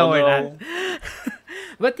 no, Oh, we're no. not.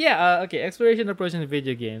 But yeah, okay. Exploration approach in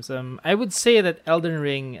video games. I would say that Elden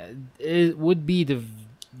Ring would be the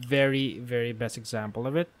very, very best example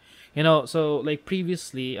of it. So like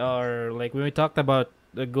previously, or like when we talked about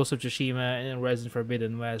the Ghost of Tsushima and Horizon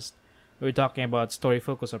Forbidden West, we were talking about story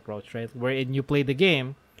focus approach, right? Wherein you play the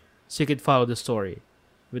game, so you could follow the story.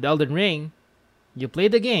 With Elden Ring, you play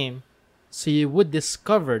the game, so you would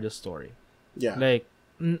discover the story. Yeah. Like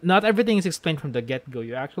not everything is explained from the get-go.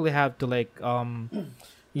 You actually have to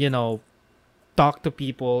talk to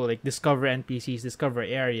people, like discover NPCs, discover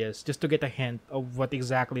areas, just to get a hint of what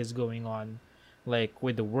exactly is going on, like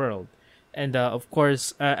with the world. And of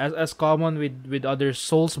course, as common with other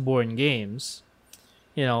Soulsborne games,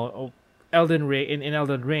 Elden Ring in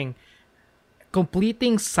Elden Ring,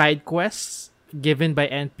 completing side quests given by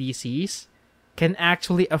NPCs can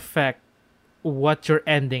actually affect what your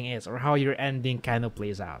ending is, or how your ending kind of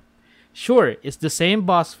plays out. Sure, it's the same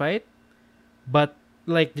boss fight, but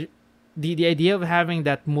like the idea of having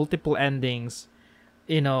that multiple endings,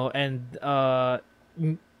 and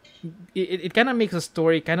it kind of makes a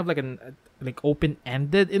story kind of like open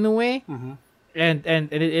ended in a way, and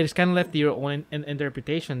it is kind of left to your own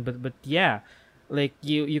interpretation. But yeah, like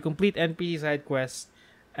you complete NPC side quests,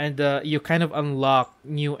 and you kind of unlock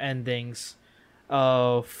new endings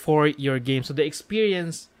for your game, so the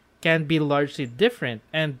experience can be largely different.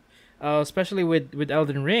 And especially with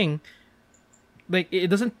Elden Ring, like it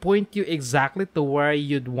doesn't point you exactly to where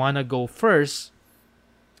you'd want to go first,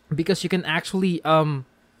 because you can actually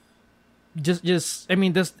it's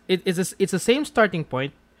the same starting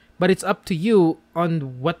point, but it's up to you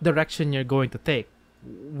on what direction you're going to take,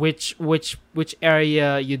 which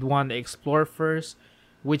area you'd want to explore first,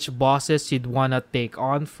 which bosses you'd want to take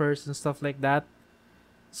on first, and stuff like that.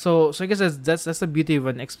 So I guess that's the beauty of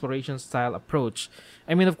an exploration style approach.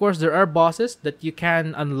 I mean, of course, there are bosses that you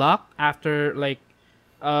can unlock after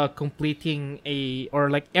completing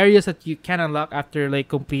areas that you can unlock after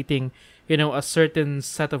completing a certain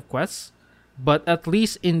set of quests. But at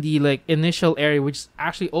least in the initial area, which is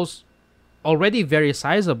actually also already very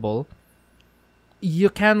sizable, you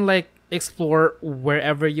can explore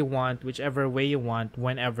wherever you want, whichever way you want,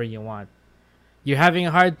 whenever you want. You're having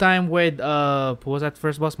a hard time with who was that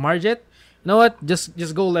first boss, Margit? You know what? Just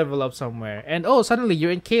go level up somewhere, and suddenly you're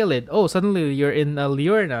in Caelid. Suddenly you're in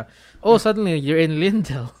Liurna. Suddenly you're in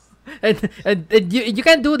Lindel, and you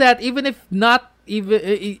can do that even if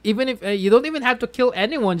you don't even have to kill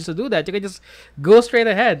anyone just to do that. You can just go straight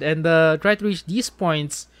ahead and try to reach these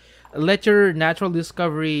points. Let your natural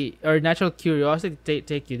discovery or natural curiosity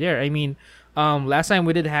take you there. I mean, last time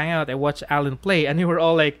we did hang out, I watched Alan play, and we were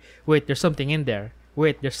all like, "Wait, there's something in there.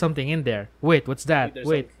 Wait, there's something in there. Wait, what's that?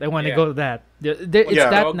 Wait, I want to go to that." It's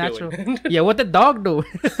that Dog natural. doing? Yeah, what the dog do?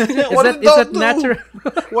 What did is dog that do? natural?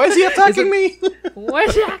 Why is he attacking me? Why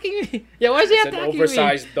is he attacking me? Yeah, why is he It's an attacking me?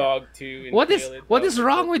 oversized dog too. in What is Caelid.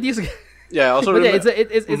 wrong with these guys? Yeah, also But yeah, remember,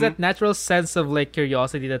 it's that natural sense of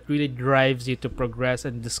curiosity that really drives you to progress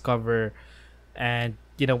and discover, and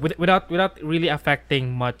without really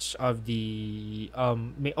affecting much of the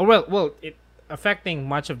affecting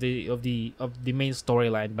much of the main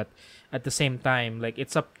storyline, but at the same time, like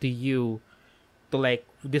it's up to you to like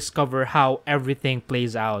discover how everything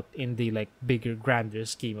plays out in the like bigger, grander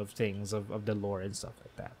scheme of things of the lore and stuff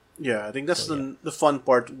like that. Yeah, I think that's So, yeah. the fun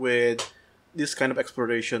part with this kind of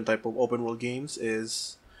exploration type of open world games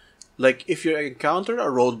is like if you encounter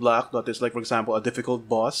a roadblock that is like for example a difficult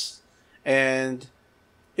boss, and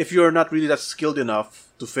if you're not really that skilled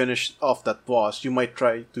enough to finish off that boss, you might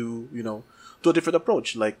try to, do a different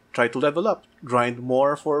approach, like try to level up, grind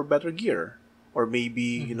more for better gear, or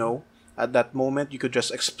maybe, at that moment you could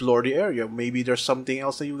just explore the area. Maybe there's something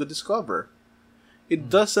else that you could discover. It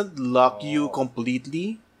doesn't lock you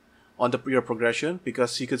completely on your progression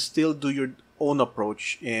because you could still do your own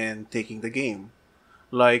approach in taking the game.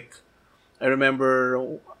 Like, I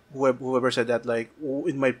remember whoever said that, like,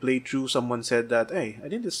 in my playthrough, someone said that, hey, I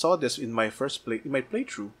didn't saw this in my in my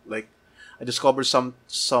playthrough. Like, I discovered some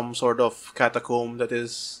sort of catacomb that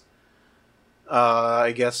is,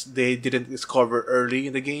 I guess they didn't discover early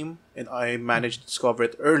in the game, and I managed to discover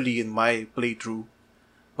it early in my playthrough.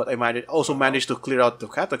 But I also managed to clear out the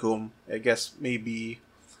catacomb. I guess maybe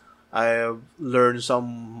I have learned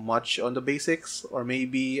some much on the basics, or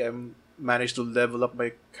maybe I'm managed to level up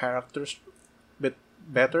my characters a bit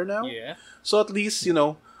better now. Yeah. So at least,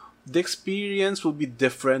 the experience will be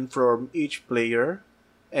different from each player,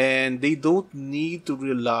 and they don't need to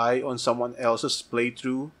rely on someone else's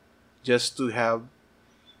playthrough just to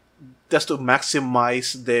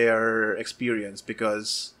maximize their experience,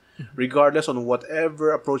 because regardless on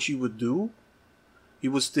whatever approach you would do,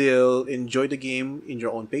 you would still enjoy the game in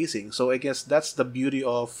your own pacing. So I guess that's the beauty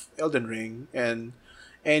of Elden Ring and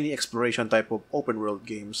any exploration type of open world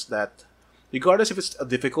games, that regardless if it's a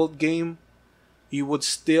difficult game, you would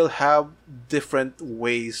still have different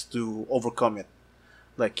ways to overcome it.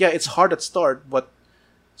 Like, yeah, it's hard at start, but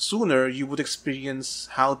sooner you would experience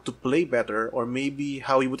how to play better, or maybe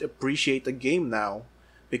how you would appreciate the game now,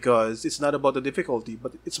 because it's not about the difficulty,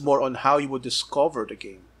 but it's more on how you would discover the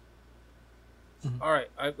game. All right.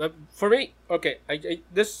 For me, okay.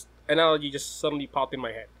 This analogy just suddenly popped in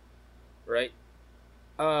my head, right?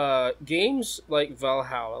 Games like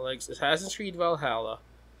Valhalla, like Assassin's Creed Valhalla,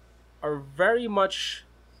 are very much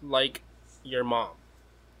like your mom,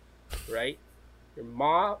 right? Your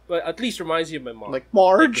mom, but at least reminds you of my mom. Like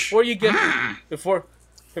Marge. Like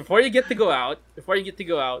before you get to go out,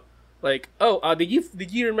 like, oh, did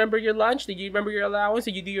you remember your lunch? Did you remember your allowance?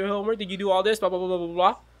 Did you do your homework? Did you do all this? Blah blah blah blah blah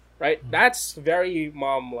blah. Right? That's very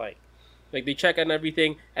mom like. Like they check on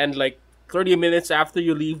everything, and like 30 minutes after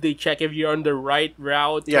you leave, they check if you're on the right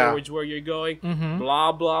route towards where you're going.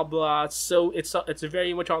 Blah blah blah. So it's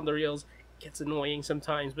very much on the rails. It gets annoying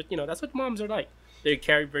sometimes, but that's what moms are like. They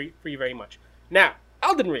care very much. Now,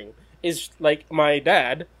 Elden Ring is like my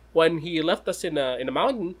dad when he left us in a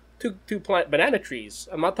mountain to plant banana trees.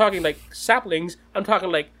 I'm not talking like saplings. I'm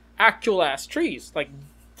talking like actual ass trees, like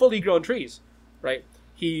fully grown trees, right?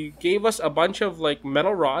 He gave us a bunch of like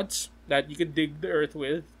metal rods that you could dig the earth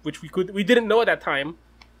with, which we didn't know at that time.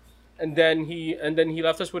 And then he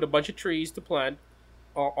left us with a bunch of trees to plant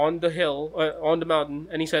on the hill, on the mountain.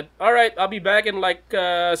 And he said, "All right, I'll be back in like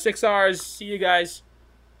 6 hours. See you guys."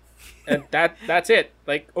 And that's it.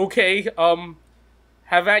 Like, okay,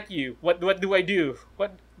 have at you. What do I do?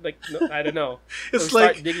 What, like, no, I don't know. It's So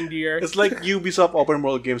like start digging the earth. It's like Ubisoft open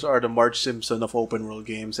world games are the Marge Simpson of open world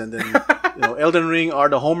games, and then Elden Ring are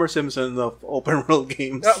the Homer Simpson of open world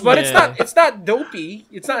games. But Yeah. it's not dopey.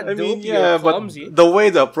 It's not I mean, dopey yeah, or clumsy. but the way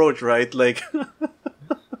the approach, right? Like,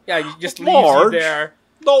 Yeah, you just leaves Marge? you there.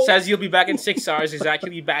 no, Says you'll be back in 6 hours. Is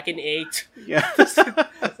actually back in 8. yeah,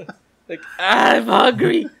 Like, I'm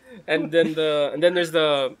hungry. And then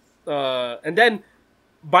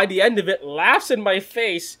by the end of it, laughs in my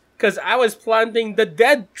face because I was planting the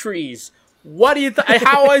dead trees. What do you?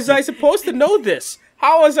 How was I supposed to know this?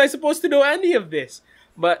 How was I supposed to know any of this?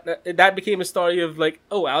 But that became a story of like,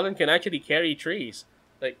 oh, Alan can actually carry trees.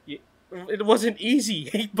 Like, it wasn't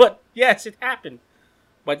easy, but yes, it happened.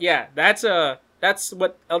 But yeah, that's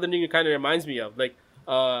what Elden Ring kind of reminds me of. Like,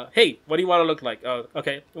 hey, what do you want to look like?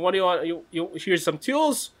 Okay, what do you want? You here's some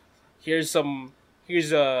tools. Here's a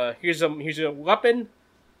weapon.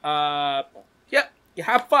 Yeah,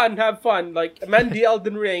 have fun. Like, amend the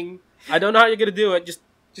Elden Ring. I don't know how you're gonna do it.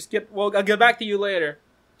 Just get. Well, I'll get back to you later.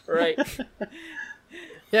 All right.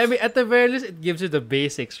 Yeah, I mean, at the very least, it gives you the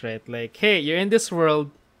basics, right? Like, hey, you're in this world.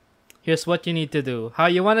 Here's what you need to do. How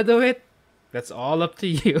you want to do it? That's all up to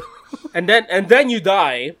you. and then you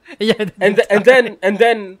die. Yeah, And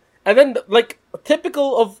then like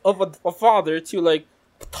typical of a father to like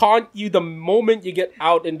taunt you the moment you get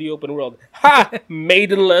out in the open world. Ha!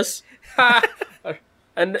 Maidenless. Ha!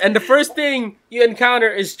 And the first thing you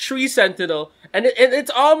encounter is Tree Sentinel, and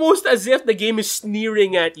it's almost as if the game is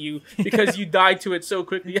sneering at you because you died to it so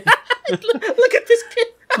quickly. Look at this kid.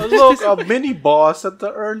 Look, a mini boss at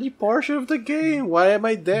the early portion of the game. Why am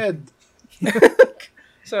I dead?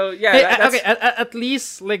 So yeah, Hey, that's, okay. At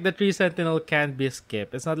least like the Tree Sentinel can be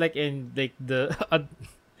skipped. It's not like in like the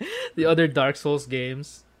the other Dark Souls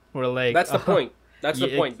games where like that's the point. That's the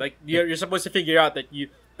yeah, point. Like you're supposed to figure out that you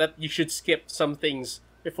should skip some things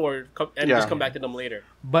before and Yeah. just come back to them later.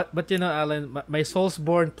 But you know, Alan, my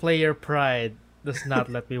Soulsborne player pride does not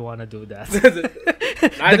let me want to do that.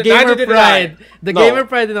 Neither, the gamer neither did pride, the No. gamer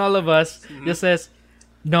pride in all of us just says,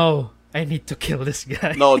 "No, I need to kill this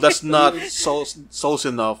guy." No, that's not souls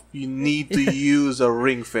enough. You need to use a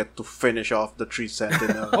ring fit to finish off the Tree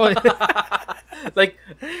Sentinel. Oh, like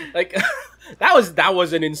that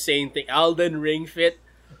was an insane thing. Elden Ring fit.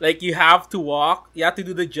 Like you have to walk, you have to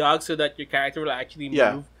do the jog so that your character will actually move.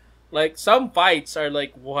 Yeah. Like some fights are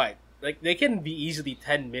like what? Like they can be easily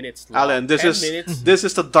 10 minutes long. Alan, this 10 is minutes. this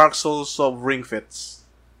is the Dark Souls of ring fits.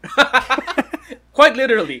 Quite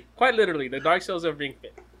literally, the Dark Souls of Ring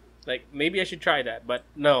Fit. Like maybe I should try that, but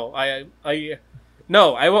no,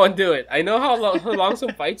 no, I won't do it. I know how long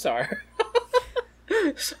some fights are.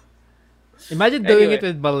 imagine doing Anyway. it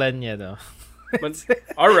with Malenia though. But,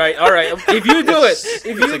 all right. If you do it, if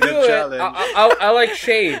you It's a good do it, challenge. I like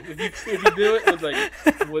Shane. If you do it with like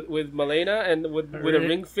with Malena and with a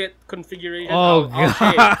Ring Fit configuration, Oh I'll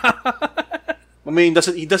Shane. god! I mean,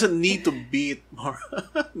 he doesn't need to beat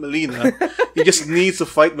Melina. He just needs to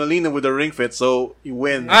fight Melina with a ring fit, so he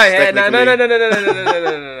wins. Ah, yeah, no.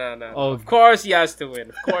 Oh. Of course he has to win.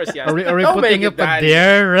 Of course he has Are we, to are we Don't putting make up it that a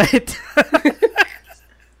dare, right?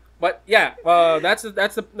 But yeah, that's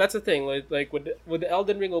the thing. Like with the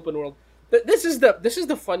Elden Ring open world, this is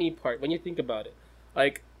the funny part when you think about it.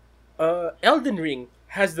 Like, Elden Ring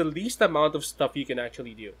has the least amount of stuff you can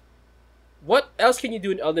actually do. What else can you do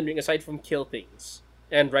in Elden Ring aside from kill things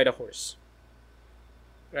and ride a horse?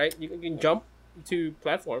 Right, you can jump to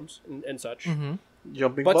platforms and such. Mm-hmm.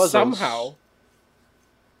 Jumping But puzzles. somehow,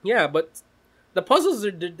 yeah, but the puzzles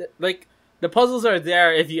are like the puzzles are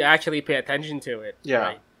there if you actually pay attention to it. Yeah.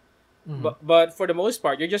 Right? But for the most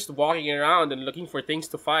part, you're just walking around and looking for things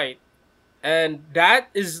to fight, and that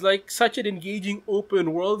is like such an engaging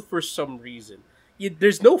open world for some reason.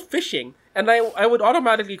 There's no fishing, and I would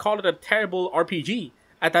automatically call it a terrible RPG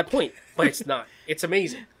at that point, but it's not. It's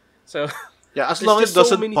amazing. So Yeah, as There's long as just it so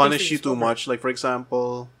doesn't many punish things you to too discover. much. Like for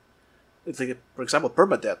example,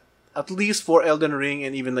 permadeath. At least for Elden Ring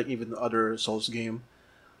and even other Souls game,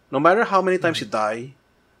 no matter how many times you die,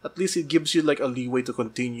 at least it gives you like a leeway to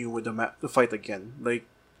continue with the fight again. Like,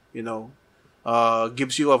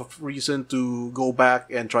 gives you a reason to go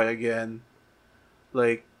back and try again.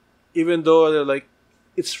 Like, even though like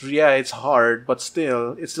it's hard, but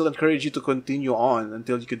still it still encourages you to continue on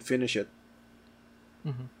until you can finish it.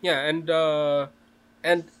 yeah, and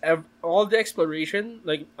all the exploration,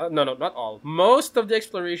 like no, not all. Most of the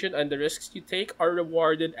exploration and the risks you take are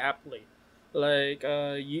rewarded aptly. Like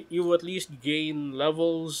you at least gain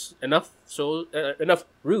levels enough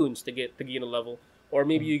runes to gain a level, or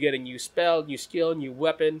maybe you get a new spell, new skill, new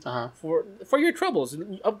weapon for your troubles,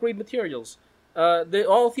 and you upgrade materials. They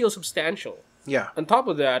all feel substantial. Yeah. On top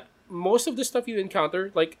of that, most of the stuff you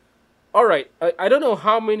encounter, like, all right, I don't know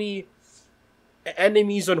how many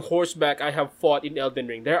enemies on horseback I have fought in Elden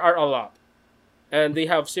Ring. There are a lot, and they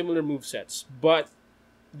have similar movesets, but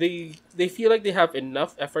they feel like they have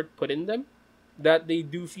enough effort put in them that they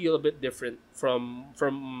do feel a bit different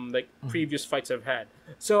from like previous fights I've had.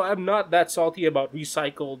 So I'm not that salty about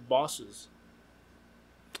recycled bosses.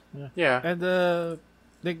 Yeah. And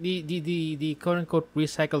like the quote unquote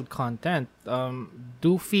recycled content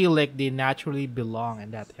do feel like they naturally belong in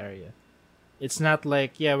that area. It's not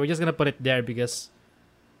like, yeah, we're just gonna put it there because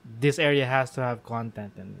this area has to have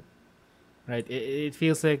content in it, right? It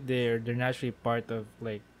feels like they're naturally part of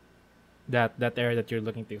like that area that you're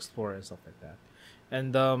looking to explore and stuff like that.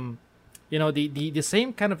 And the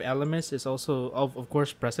same kind of elements is also of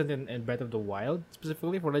course present in Breath of the Wild,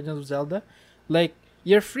 specifically for Legends of Zelda. Like,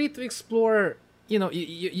 you're free to explore.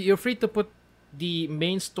 You're free to put the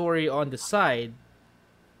main story on the side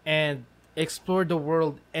and explore the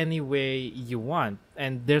world any way you want.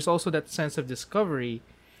 And there's also that sense of discovery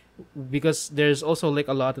because there's also like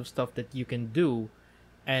a lot of stuff that you can do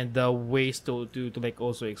and ways to like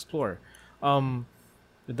also explore.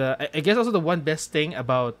 I guess also the one best thing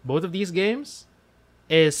about both of these games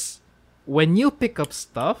is when you pick up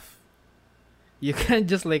stuff, you can't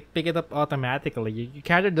just like pick it up automatically. Your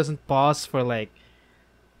character doesn't pause for like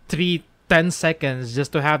 10 seconds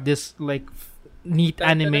just to have this like neat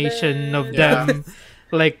animation of Yeah. them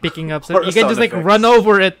like picking up. Or So you can sound just like effects. run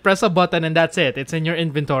over it, press a button, and that's it. It's in your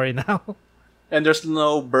inventory now. And there's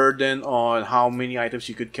no burden on how many items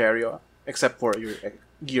you could carry, except for your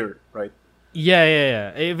gear, right?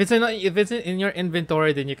 Yeah. If it's in your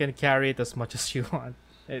inventory, then you can carry it as much as you want.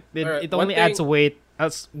 It it, Alright, it one only adds thing- weight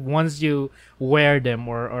as once you wear them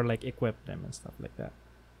or like equip them and stuff like that.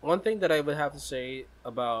 One thing that I would have to say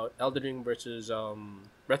about Elden Ring versus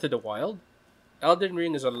Breath of the Wild, Elden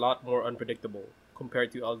Ring is a lot more unpredictable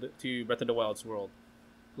compared to Breath of the Wild's world.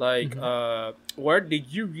 Like, where did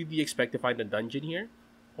you really expect to find a dungeon here,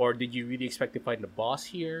 or did you really expect to find a boss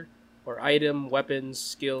here, or item, weapons,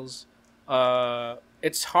 skills?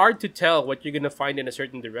 It's hard to tell what you're gonna find in a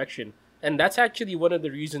certain direction, and that's actually one of the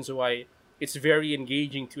reasons why it's very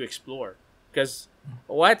engaging to explore. Because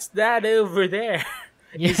what's that over there?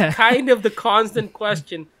 It's Yeah. kind of the constant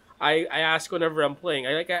question I ask whenever I'm playing.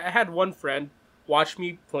 I had one friend watch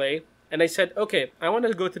me play, and I said, "Okay, I want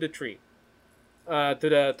to go to the tree,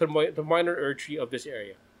 the minor Erd tree of this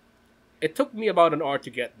area." It took me about an hour to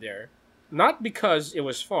get there, not because it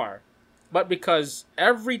was far, but because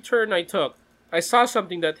every turn I took, I saw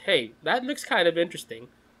something that, hey, that looks kind of interesting.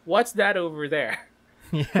 What's that over there?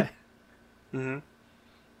 Yeah.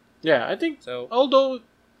 Yeah, I think. So Although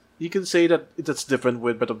you can say that it's different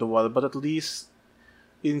with Breath of the Wild, but at least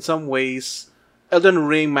in some ways, Elden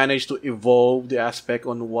Ring managed to evolve the aspect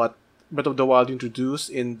on what Breath of the Wild introduced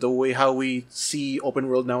in the way how we see open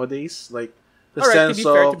world nowadays, like the all right, to sense be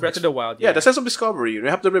fair of to Breath of the Wild, yeah, the sense of discovery. You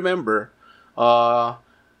have to remember, uh,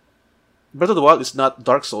 Breath of the Wild is not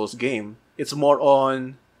Dark Souls game. It's more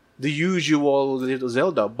on the usual Legend of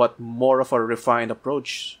Zelda, but more of a refined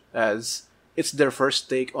approach, as it's their first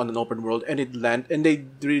take on an open world, and they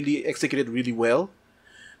really executed really well.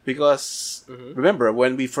 Because remember,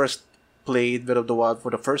 when we first played Breath of the Wild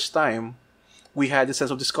for the first time, we had a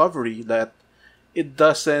sense of discovery that it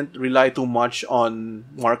doesn't rely too much on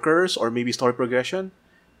markers or maybe story progression.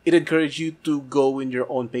 It encourages you to go in your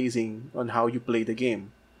own pacing on how you play the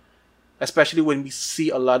game. Especially when we see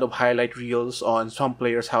a lot of highlight reels on some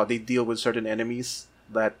players how they deal with certain enemies,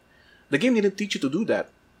 that the game didn't teach you to do that.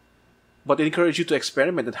 But it encouraged you to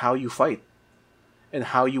experiment at how you fight and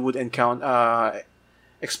how you would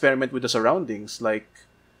experiment with the surroundings. Like,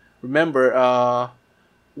 remember,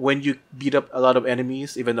 when you beat up a lot of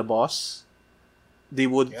enemies, even the boss, they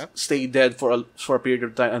would Yeah. stay dead for a period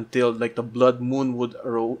of time until like the blood moon would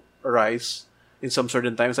arise in some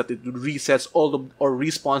certain times, that it resets or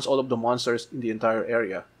respawns all of the monsters in the entire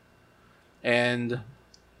area. And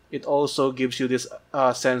it also gives you this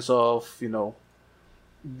sense of,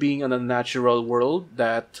 being in a natural world,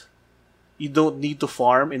 that you don't need to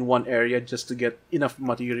farm in one area just to get enough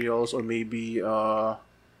materials or maybe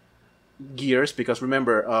gears, because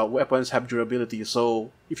remember, weapons have durability,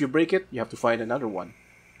 so if you break it, you have to find another one.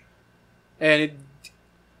 And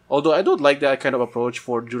although I don't like that kind of approach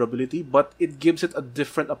for durability, but it gives it a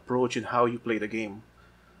different approach in how you play the game.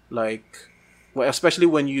 Like, well, especially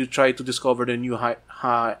when you try to discover the new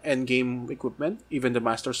high end game equipment, even the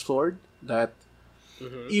Master Sword, that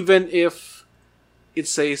even if it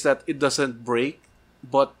says that it doesn't break,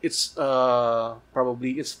 but it's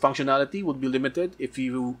probably its functionality would be limited if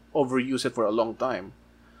you overuse it for a long time.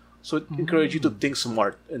 So it encourages you to think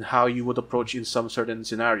smart and how you would approach in some certain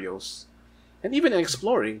scenarios. And even in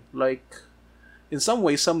exploring, like, in some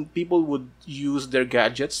ways, some people would use their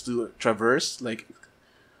gadgets to traverse, like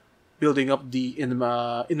building up the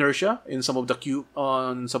inertia in some of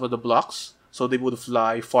on some of the blocks, so they would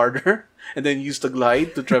fly farther and then use the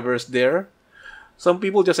glide to traverse there. Some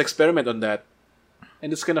people just experiment on that,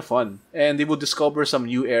 and it's kind of fun. And they would discover some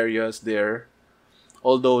new areas there,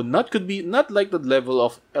 although not like the level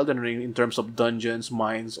of Elden Ring in terms of dungeons,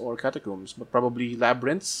 mines, or catacombs, but probably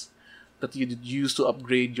labyrinths that you'd use to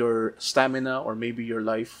upgrade your stamina or maybe your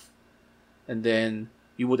life. And then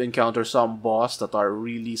you would encounter some boss that are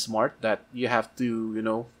really smart, that you have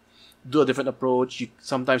to, do a different approach.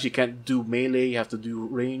 Sometimes you can't do melee, you have to do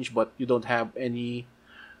range, but you don't have any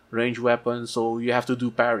range weapons, so you have to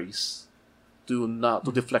do parries to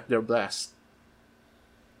deflect their blast.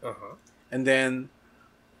 And then,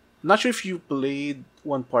 not sure if you played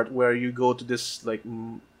one part where you go to this, like,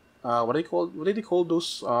 what do they call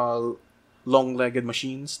those long-legged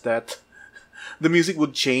machines that the music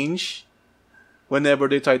would change whenever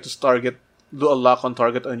they try to do a lock on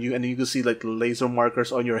target on you, and you can see like laser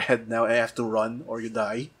markers on your head now, and you have to run or you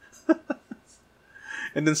die.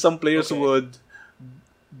 And then some players would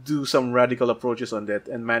do some radical approaches on that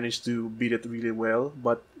and manage to beat it really well.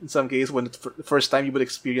 But in some cases, when the first time you would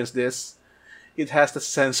experience this, it has the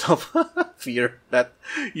sense of fear that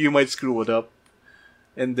you might screw it up.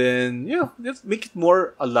 And then, let's make it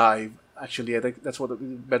more alive. Actually, I think that's what a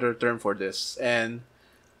better term for this. And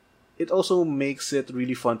it also makes it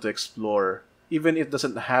really fun to explore. Even if it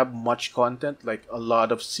doesn't have much content, like a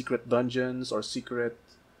lot of secret dungeons or secret,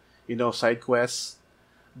 side quests,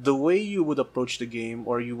 the way you would approach the game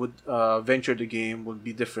or you would venture the game would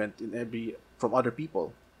be different from other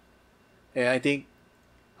people. And I think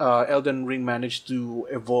Elden Ring managed to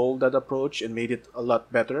evolve that approach and made it a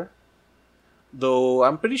lot better. Though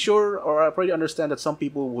I'm pretty sure, or I probably understand that some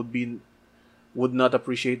people would not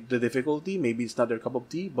appreciate the difficulty. Maybe it's not their cup of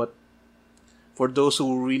tea, but for those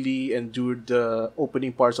who really endured the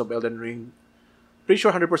opening parts of Elden Ring, pretty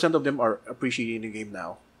sure 100% of them are appreciating the game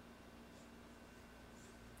now.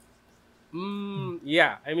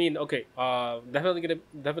 Yeah. I mean, okay.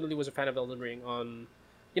 Definitely was a fan of Elden Ring.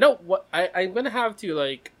 You know what? I'm gonna have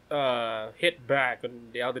to hit back on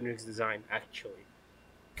the Elden Ring's design actually,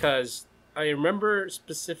 because I remember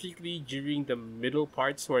specifically during the middle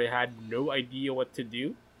parts where I had no idea what to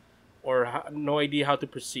do or no idea how to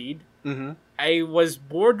proceed. Mm-hmm. I was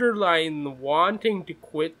borderline wanting to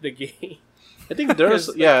quit the game. I think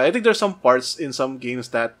there's some parts in some games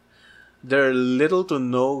that there are little to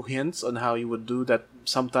no hints on how you would do that.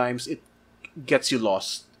 Sometimes it gets you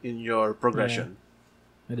lost in your progression.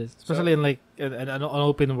 It is, especially in an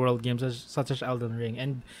open world games such as Elden Ring.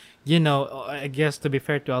 And I guess to be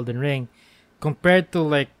fair to Elden Ring, compared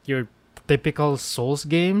to your typical Souls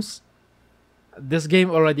games, this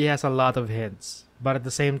game already has a lot of hints. But at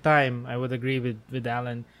the same time, I would agree with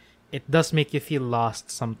Alan. It does make you feel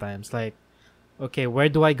lost sometimes. Like, okay, where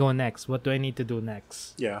do I go next? What do I need to do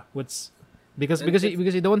next? Yeah. Because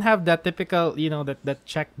you don't have that typical that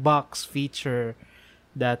checkbox feature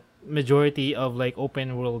that majority of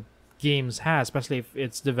open world games has, especially if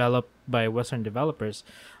it's developed by Western developers.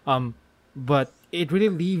 But it really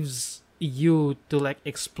leaves you to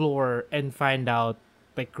explore and find out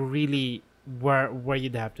really where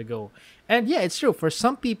you'd have to go. And yeah, it's true. For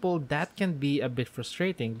some people that can be a bit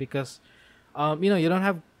frustrating because you don't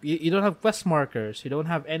have you don't have quest markers, you don't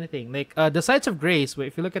have anything. The Sites of Grace,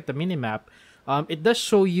 if you look at the minimap, it does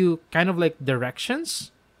show you kind of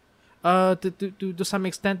directions to some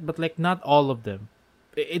extent, but not all of them.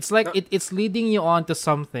 It's it's leading you on to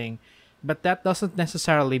something, but that doesn't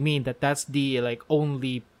necessarily mean that that's the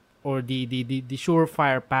only or the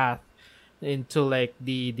surefire path into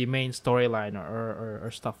the main storyline or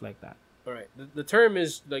stuff like that. All right. The term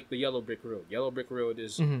is the Yellow Brick Road. Yellow Brick Road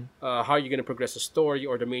is how you're gonna progress the story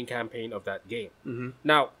or the main campaign of that game. Mm-hmm.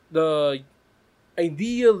 Now,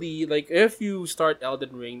 ideally, if you start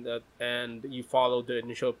Elden Ring and you follow the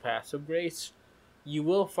initial paths of grace, you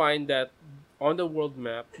will find that on the world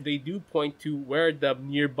map they do point to where the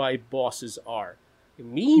nearby bosses are.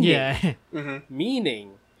 Meaning,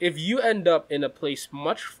 meaning, if you end up in a place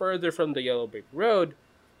much further from the Yellow Brick Road,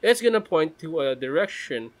 it's gonna point to a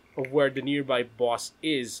direction of where the nearby boss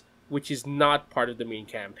is, which is not part of the main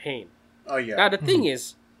campaign. Oh yeah. Now the thing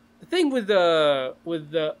with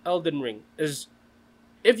the Elden Ring is,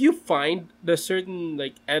 if you find the certain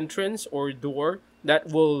entrance or door that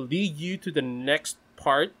will lead you to the next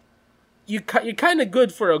part, you're kind of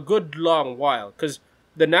good for a good long while, because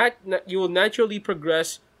you will naturally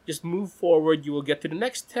progress. Just move forward. You will get to the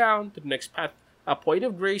next town, to the next path, a point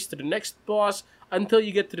of grace, to the next boss, until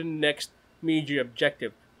you get to the next major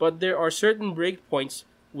objective. But there are certain breakpoints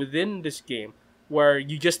within this game where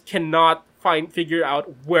you just cannot figure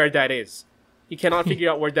out where that is. You cannot figure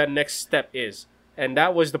out where that next step is, and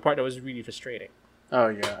that was the part that was really frustrating. Oh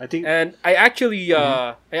yeah, I think. And I actually,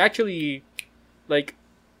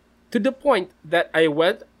 to the point that I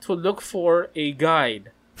went to look for a guide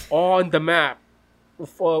on the map,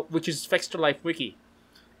 which is Extra Life Wiki.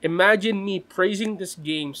 Imagine me praising this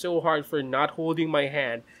game so hard for not holding my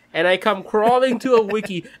hand, and I come crawling to a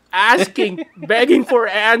wiki, begging for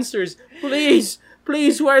answers. Please,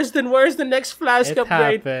 where's the next flask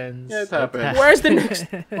upgrade? It happens. Where's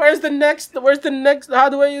the next? How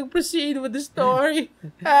do I proceed with the story?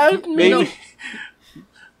 Help me.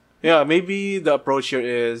 Maybe the approach here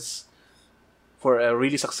is, for a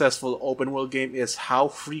really successful open world game, is how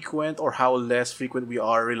frequent or how less frequent we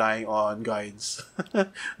are relying on guides.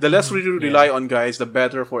 The less we rely on guides, the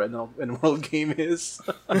better for an open world game is.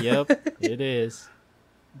 Yep, it is.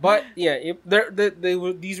 But yeah,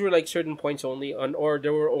 these were certain points only, or they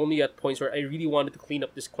were only at points where I really wanted to clean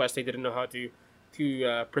up this quest. I didn't know how to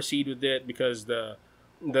proceed with it because the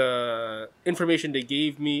information they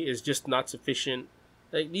gave me is just not sufficient.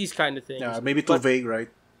 These kind of things. Yeah, maybe too vague, right?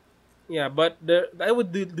 Yeah, but I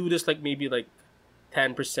would do this maybe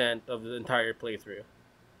 10% of the entire playthrough.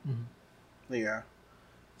 Yeah.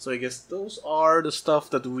 So I guess those are the stuff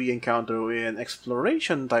that we encounter in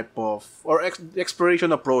exploration type of or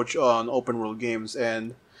exploration approach on open world games.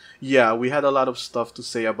 And yeah, we had a lot of stuff to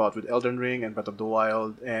say about with Elden Ring and Breath of the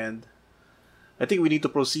Wild, and I think we need to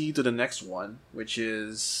proceed to the next one, which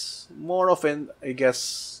is more of an, I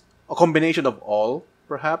guess, a combination of all,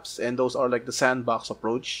 perhaps, and those are like the sandbox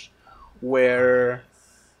approach, where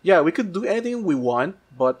yeah, we could do anything we want,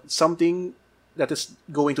 but something that is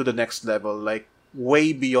going to the next level, like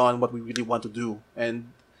way beyond what we really want to do.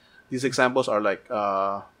 And these examples are like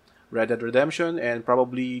Red Dead Redemption and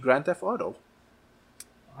probably Grand Theft Auto.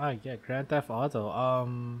 Ah, yeah, Grand Theft Auto.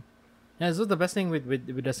 Yeah, this was the best thing with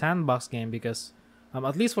the sandbox game because,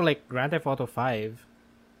 at least for like Grand Theft Auto 5,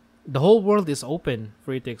 the whole world is open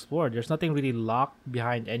for you to explore. There's nothing really locked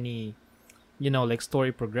behind any, like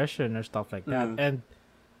story progression or stuff like that. And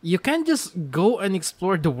you can just go and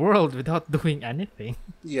explore the world without doing anything.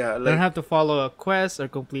 Yeah, You don't have to follow a quest or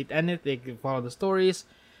complete anything. You follow the stories.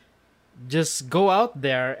 Just go out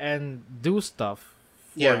there and do stuff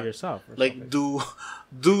for yourself. Or like something.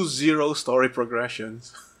 do zero story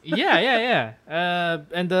progressions. yeah.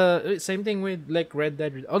 And the same thing with like Red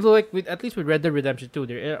Dead. Although like with at least with Red Dead Redemption 2,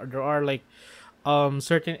 there are like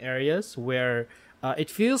certain areas where it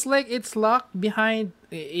feels like it's locked behind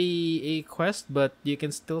a quest, but you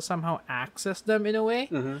can still somehow access them in a way.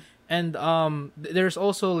 And there's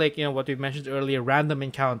also like what we mentioned earlier, random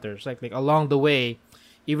encounters like along the way,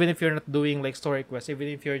 even if you're not doing like story quests, even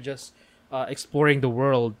if you're just exploring the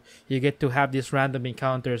world, you get to have these random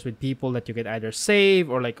encounters with people that you can either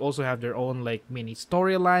save or like also have their own like mini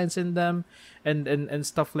storylines in them and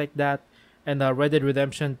stuff like that. And Red Dead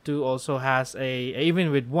Redemption 2 also has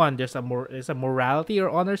even with one, there's a morality or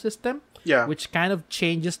honor system, which kind of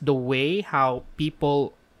changes the way how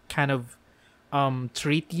people kind of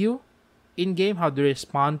treat you in game, how they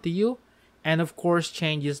respond to you, and of course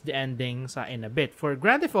changes the endings in a bit. For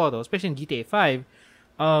Grand Theft Auto, especially in GTA 5,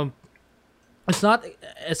 it's not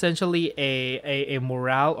essentially a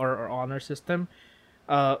morale or honor system,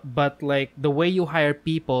 but like the way you hire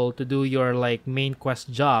people to do your like main quest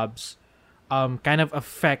jobs kind of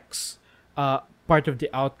affects part of the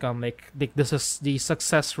outcome, like the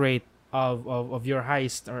success rate of your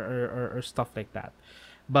heist or stuff like that.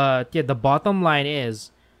 But yeah, the bottom line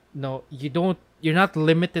is, you're not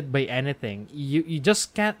limited by anything. You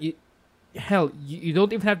just can't. You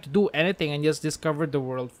don't even have to do anything and just discover the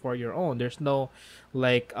world for your own. There's no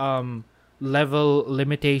like level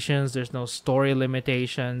limitations. There's no story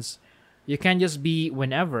limitations. You can just be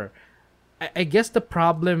whenever. I guess the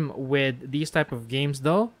problem with these type of games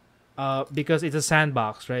though, because it's a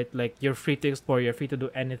sandbox, right? Like you're free to explore, you're free to do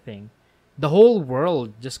anything. The whole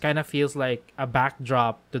world just kind of feels like a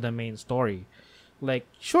backdrop to the main story. Like,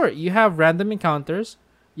 sure, you have random encounters,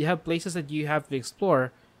 you have places that you have to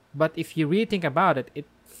explore, but if you really think about it, it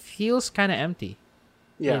feels kind of empty.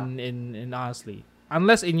 Yeah. In honestly,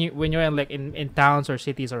 unless when you're in like in towns or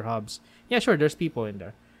cities or hubs, yeah, sure, there's people in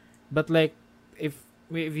there, but like if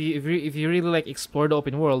you really like explore the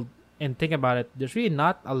open world and think about it, there's really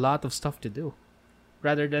not a lot of stuff to do,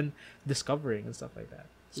 rather than discovering and stuff like that.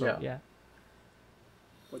 So yeah.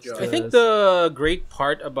 I think the great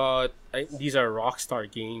part about these are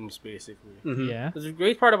Rockstar games, basically. Yeah. The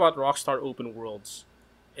great part about Rockstar open worlds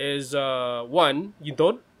is one, you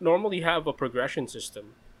don't normally have a progression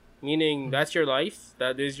system, meaning that's your life,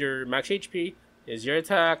 that is your max HP, is your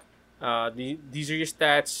attack, these are your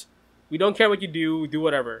stats. We don't care what you do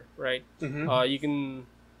whatever, right? You can,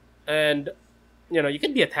 and you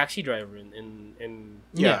can be a taxi driver in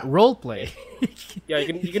role play. Yeah,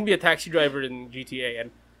 you can be a taxi driver in GTA,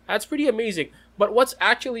 and that's pretty amazing. But what's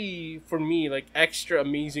actually for me like extra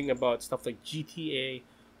amazing about stuff like GTA,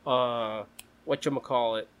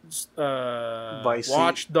 whatchamacallit,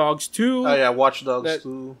 Watch Dogs 2. Oh yeah, Watch Dogs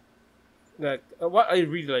 2. What I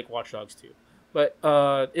really like Watch Dogs 2, but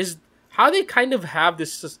is how they kind of have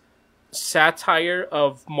this satire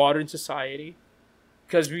of modern society,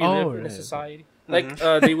 because we live in a society. Like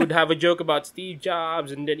they would have a joke about Steve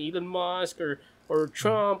Jobs and then Elon Musk or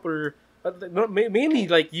Trump or mainly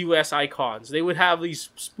like U.S. icons. They would have these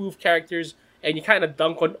spoof characters, and you kind of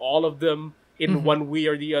dunk on all of them in one way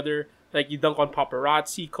or the other. Like you dunk on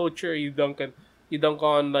paparazzi culture, you dunk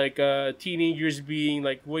on like teenagers being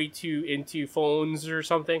like way too into phones or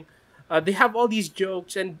something. They have all these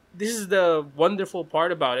jokes, and this is the wonderful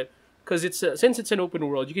part about it, because since it's an open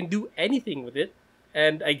world, you can do anything with it.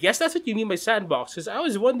 And I guess that's what you mean by sandbox. Because I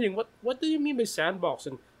was wondering, what do you mean by sandbox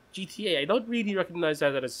in GTA? I don't really recognize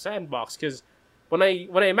that as a sandbox, because when I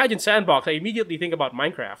imagine sandbox, I immediately think about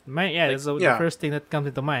Minecraft. That's the first thing that comes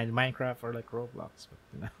into mind, Minecraft or like Roblox.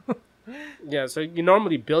 But, Yeah, so you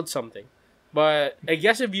normally build something, but I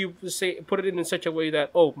guess if you put it in such a way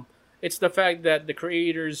that it's the fact that the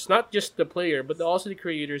creators, not just the player, but also the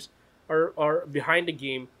creators are behind the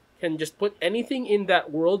game, can just put anything in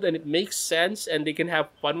that world and it makes sense and they can have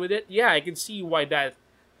fun with it. Yeah, I can see why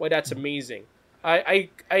that's amazing. I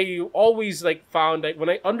always like found like when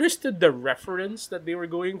I understood the reference that they were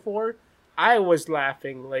going for, I was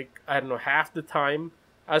laughing like I don't know half the time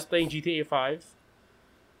I was playing GTA 5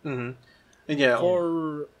 Mm-hmm. And yeah,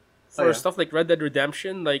 for stuff like Red Dead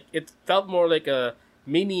Redemption. Like it felt more like a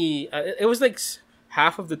mini. It was like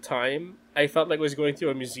half of the time I felt like I was going to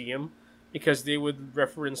a museum because they would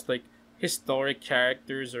reference like historic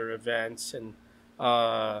characters or events and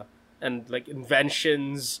like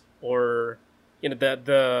inventions or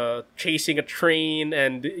the chasing a train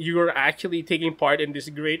and you were actually taking part in this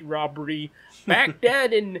great robbery back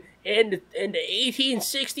then in the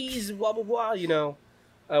 1860s, blah blah blah.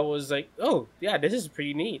 I was like, oh yeah, this is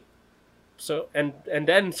pretty neat. So and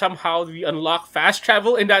then somehow we unlock fast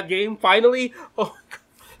travel in that game finally. Oh,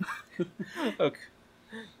 okay.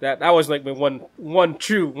 That was like my one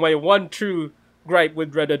true gripe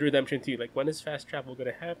with Red Dead Redemption 2. Like, when is fast travel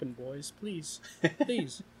gonna happen, boys? Please,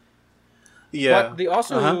 please. yeah. But they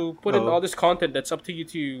also put in all this content that's up to you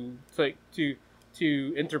to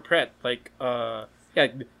interpret. Like,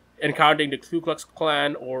 encountering the Ku Klux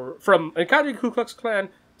Klan, or from encountering the Ku Klux Klan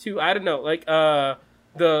to I don't know, like the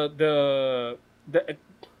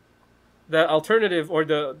alternative or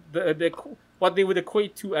the what they would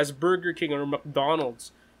equate to as Burger King or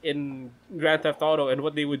McDonald's in Grand Theft Auto and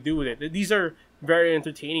what they would do with it. These are very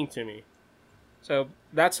entertaining to me. So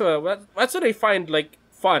that's what I find like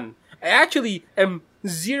fun. I actually am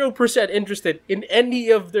 0% interested in any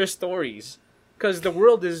of their stories because the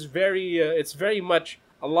world is it's very much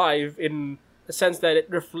alive in the sense that it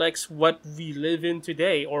reflects what we live in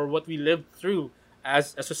today or what we lived through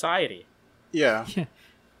as a society. Yeah.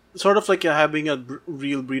 Sort of like having a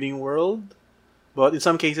real breeding world, but in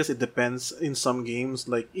some cases it depends. In some games,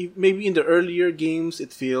 like maybe in the earlier games,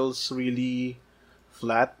 it feels really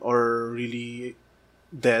flat or really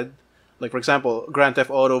dead. Like for example, Grand Theft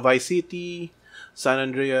Auto Vice City, San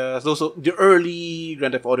Andreas, those are the early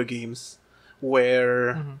Grand Theft Auto games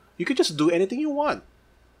where you could just do anything you want.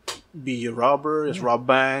 Be a robber, just rob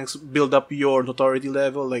banks, build up your notoriety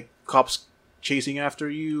level, like cops chasing after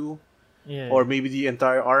you. Yeah. Or maybe the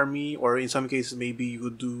entire army, or in some cases maybe you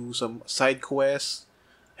would do some side quests,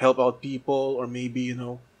 help out people, or maybe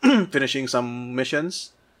finishing some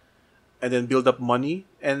missions, and then build up money.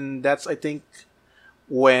 And that's, I think,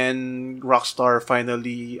 when Rockstar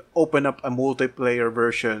finally opened up a multiplayer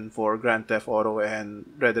version for Grand Theft Auto and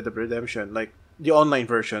Red Dead Redemption, like the online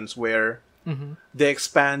versions where they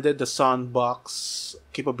expanded the sandbox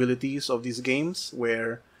capabilities of these games,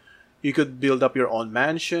 where you could build up your own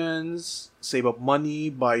mansions, save up money,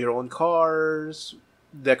 buy your own cars,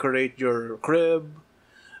 decorate your crib,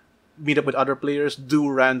 meet up with other players, do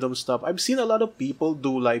random stuff. I've seen a lot of people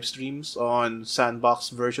do live streams on sandbox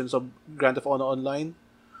versions of Grand Theft Auto Online,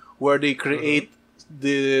 where they create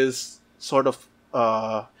this sort of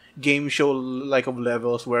game show like of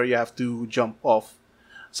levels where you have to jump off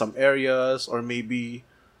some areas, or maybe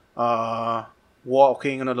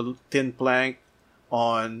walking on a thin plank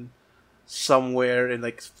on somewhere in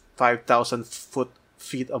like 5,000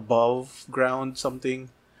 feet above ground, something.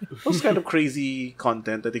 Those kind of crazy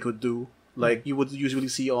content that they could do, like you would usually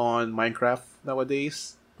see on Minecraft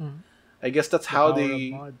nowadays. I guess that's how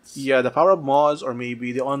they, the power of mods, or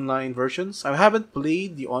maybe the online versions. I haven't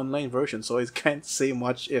played the online version, so I can't say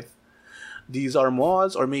much if these are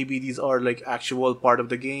mods or maybe these are like actual part of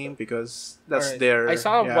the game, because that's their. I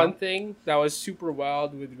saw one thing that was super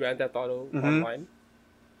wild with Grand Theft Auto Online.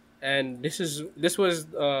 And this was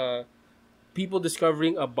people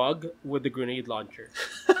discovering a bug with the grenade launcher.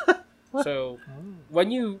 So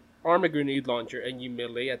when you arm a grenade launcher and you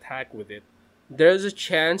melee attack with it, there's a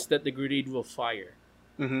chance that the grenade will fire.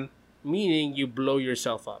 Meaning you blow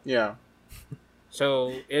yourself up. Yeah.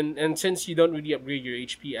 So and since you don't really upgrade your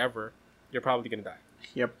HP ever, you're probably gonna die.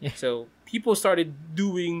 Yep. So people started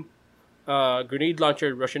doing grenade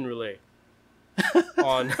launcher Russian roulette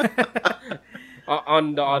on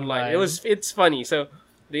on the online. It's funny. So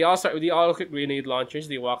they all get grenade launchers.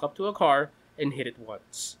 They walk up to a car and hit it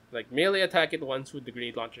once, like melee attack it once with the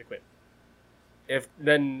grenade launcher equipped. If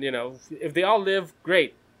they all live,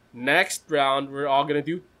 great. Next round, we're all gonna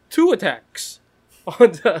do 2 attacks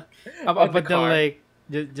on the car, like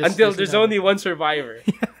until there's only one survivor.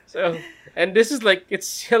 So, and this is like,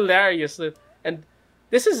 it's hilarious, and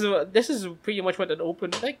this is pretty much what an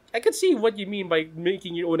open, like, I can see what you mean by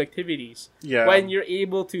making your own activities. Yeah. When you're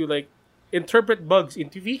able to, like, interpret bugs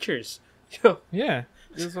into features. You know? Yeah.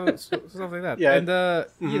 Stuff like that. Yeah. And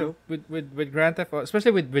you know, with Grand Theft Auto,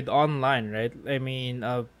 especially with online, right? I mean,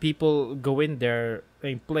 people go in there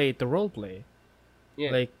and play to role play.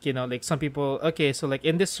 Yeah. Like, you know, like some people, okay, so like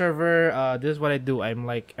in this server, this is what I do. I'm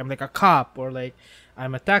like a cop, or like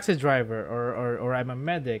I'm a taxi driver, or I'm a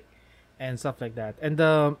medic, and stuff like that. And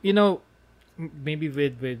you know, maybe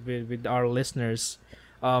with our listeners,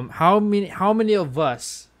 how many of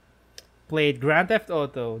us played Grand Theft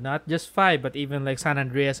Auto, not just 5, but even like San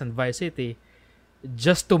Andreas and Vice City,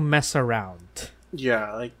 just to mess around,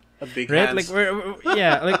 Yeah, like a big right? hands.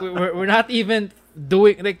 Like we're not even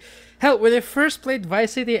doing, like, hell, when I first played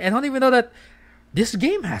Vice City, I don't even know that this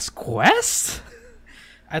game has quests.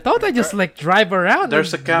 I thought I just like drive around.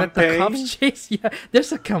 There's and a let the campaign. cops chase. Yeah,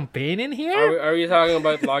 there's a campaign in here. Are you talking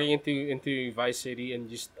about logging into Vice City and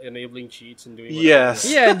just enabling cheats and doing whatever? Yes.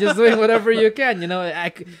 Yeah, just doing whatever you can. You know,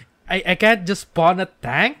 I can't just spawn a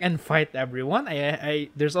tank and fight everyone. I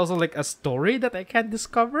there's also like a story that I can't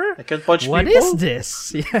discover. I can punch What people. is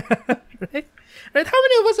this? Yeah, right. Right. How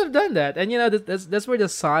many of us have done that? And you know, that's where the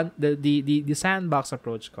sandbox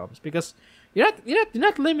approach comes, because you're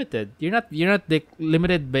not limited. You're not like,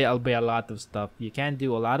 limited by a lot of stuff. You can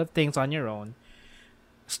do a lot of things on your own.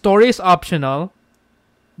 Story is optional.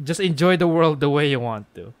 Just enjoy the world the way you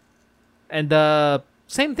want to. And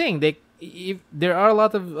same thing. If there are a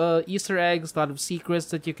lot of Easter eggs, a lot of secrets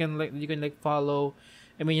that you can follow.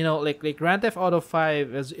 I mean, you know, like Grand Theft Auto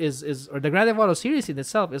 5 is or the Grand Theft Auto series in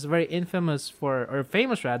itself is very famous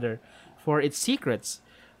rather, for its secrets.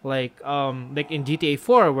 Like in GTA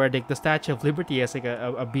 4, where like the Statue of Liberty has like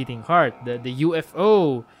a beating heart, the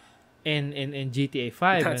UFO in GTA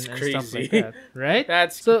 5 That's and crazy. stuff like that, right?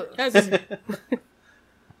 That's So there's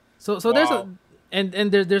Wow.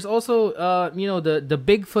 there's also you know, the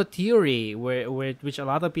Bigfoot theory, where which a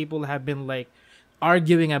lot of people have been like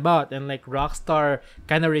arguing about, and like Rockstar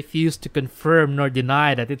kind of refused to confirm nor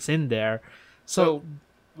deny that it's in there. So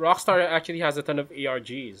Rockstar actually has a ton of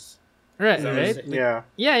ARGs. Right, Is that what right. you're saying? Yeah.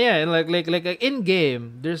 Yeah, and like in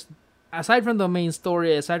game, there's, aside from the main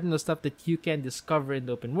story, aside from the stuff that you can discover in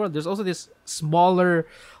the open world, there's also this smaller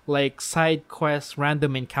like side quests,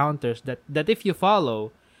 random encounters that if you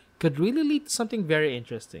follow, could really lead to something very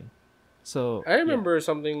interesting. So I remember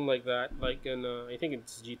something like that, like in I think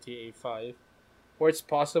it's GTA 5, where it's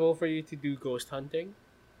possible for you to do ghost hunting.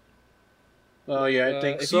 Yeah, I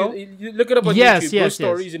think If so. you look it up on yes, YouTube, yes, ghost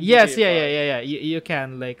stories in yes, GTA 5. yeah. You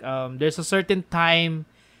can like there's a certain time,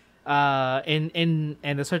 in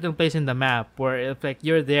a certain place in the map where if like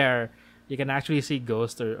you're there, you can actually see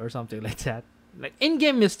ghosts or something like that. Like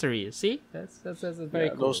in-game mysteries. See, that's very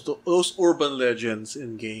Yeah, cool. those urban legends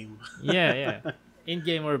in game. Yeah.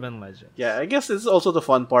 In-game urban legend. Yeah, I guess it's also the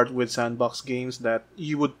fun part with sandbox games, that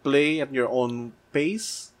you would play at your own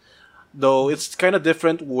pace. Though it's kind of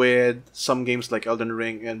different with some games like Elden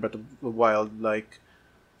Ring and Breath of the Wild. Like,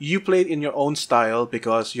 you play it in your own style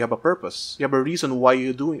because you have a purpose. You have a reason why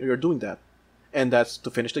you're doing that, and that's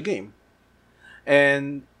to finish the game.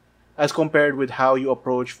 And as compared with how you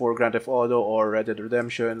approach for Grand Theft Auto or Red Dead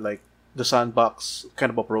Redemption, like the sandbox kind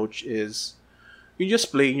of approach is you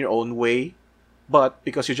just play in your own way, but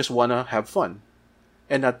because you just wanna have fun,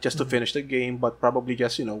 and not just to finish the game, but probably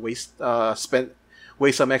just waste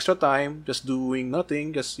some extra time just doing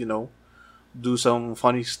nothing, just do some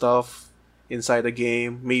funny stuff inside the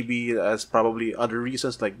game, maybe as probably other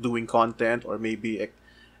reasons like doing content, or maybe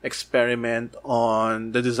experiment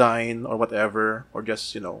on the design or whatever, or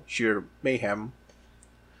just sheer mayhem.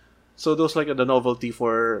 So those like the novelty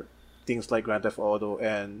for things like Grand Theft Auto,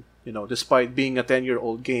 and despite being a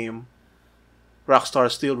 10-year-old game, Rockstar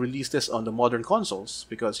still released this on the modern consoles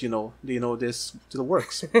because they know this still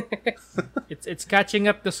works. It's catching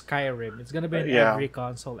up to Skyrim. It's gonna be in Yeah. every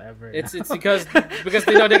console ever. It's because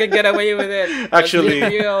they know they can get away with it. Actually,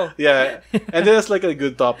 That's the deal. Yeah, and that's like a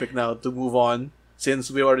good topic now to move on.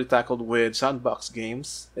 Since we already tackled with sandbox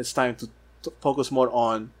games, it's time to focus more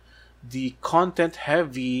on the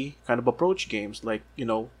content-heavy kind of approach games, like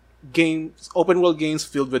games, open world games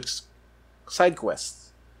filled with side quests.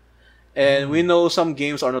 And we know some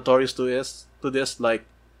games are notorious to this, like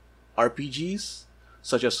RPGs,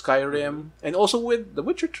 such as Skyrim, and also with The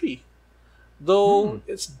Witcher 3. Though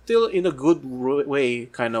it's still in a good way,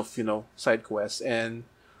 kind of, side quests. And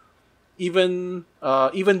even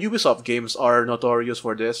Ubisoft games are notorious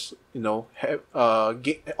for this,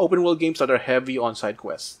 open world games that are heavy on side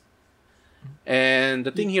quests. And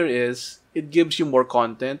the thing here is, it gives you more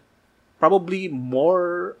content, probably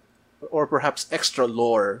more or perhaps extra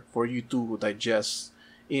lore for you to digest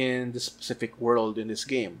in the specific world in this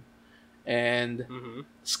game. And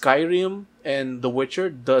Skyrim and The Witcher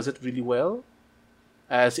does it really well,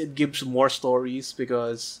 as it gives more stories,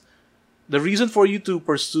 because the reason for you to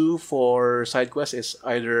pursue for side quests is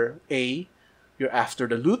either A, you're after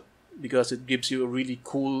the loot because it gives you a really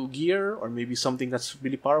cool gear or maybe something that's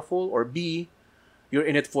really powerful, or B, you're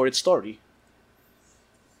in it for its story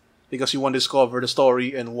because you want to discover the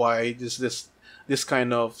story and why this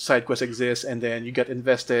kind of side quest exists, and then you get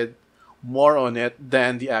invested more on it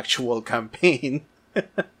than the actual campaign.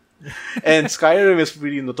 And Skyrim is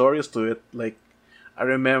really notorious to it. Like, I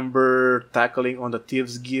remember tackling on the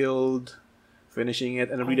Thieves Guild, finishing it,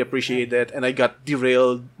 and I really appreciated it. And I got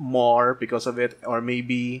derailed more because of it, or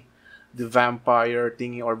maybe the vampire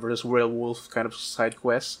thingy or versus werewolf kind of side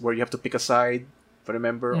quest where you have to pick a side, if I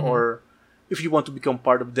remember, or if you want to become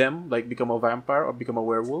part of them, like become a vampire or become a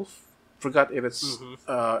werewolf. Forgot if it's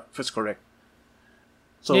correct.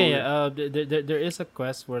 So there is a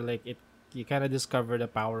quest where like you kind of discover the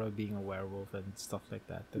power of being a werewolf and stuff like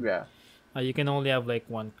that. And, you can only have like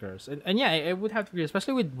one curse, and yeah, I would have to agree,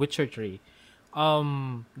 especially with Witcher 3.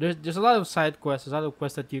 There's a lot of side quests, a lot of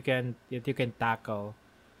quests that you can tackle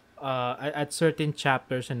at certain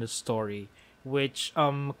chapters in the story, which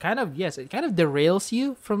it kind of derails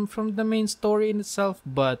you from the main story in itself,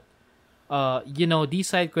 but these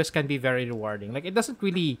side quests can be very rewarding. Like, it doesn't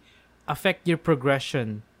really affect your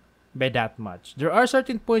progression by that much. There are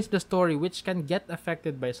certain points in the story which can get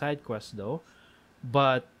affected by side quests though,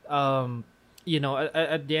 but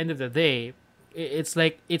at the end of the day, it's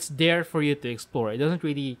like it's there for you to explore. It doesn't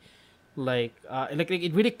really like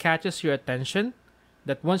it really catches your attention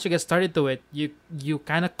that once you get started to it, you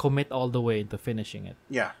kind of commit all the way into finishing it.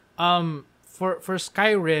 Yeah. For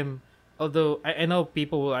Skyrim, although I know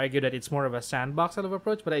people will argue that it's more of a sandbox sort of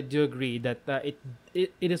approach, but I do agree that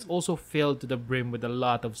it is also filled to the brim with a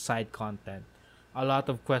lot of side content, a lot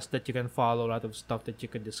of quests that you can follow, a lot of stuff that you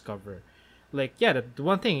can discover. Like, yeah, the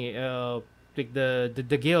one thing, like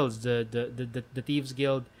the guilds, the Thieves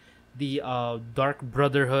Guild, the Dark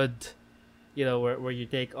Brotherhood, where you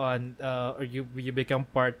take on or you become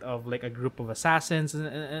part of like a group of assassins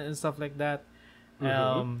and stuff like that.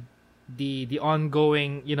 The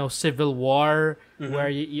ongoing civil war, where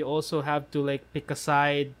you also have to like pick a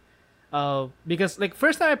side, because like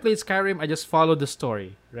first time I played Skyrim, I just followed the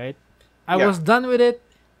story, right? I was done with it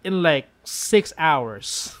in like 6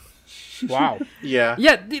 hours. Wow. Yeah.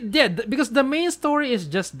 Because the main story is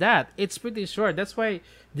just that. It's pretty short. That's why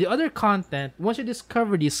the other content, once you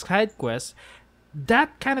discover these side quests,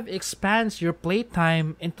 that kind of expands your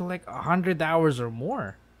playtime into like 100 hours or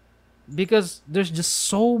more. Because there's just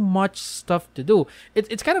so much stuff to do.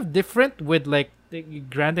 It's kind of different with like the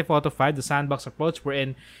Grand Theft Auto 5, the sandbox approach,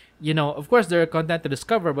 wherein, of course there are content to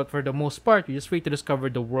discover, but for the most part, you're just free to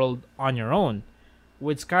discover the world on your own.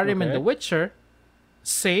 With Skyrim and The Witcher,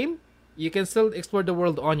 same. You can still explore the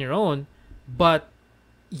world on your own, but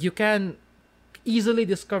you can easily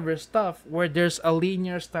discover stuff where there's a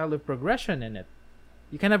linear style of progression in it.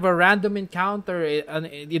 You can have a random encounter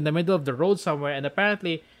in the middle of the road somewhere, and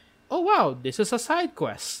apparently, oh wow, this is a side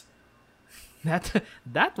quest. That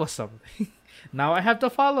was something. Now I have to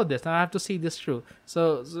follow this. Now I have to see this through.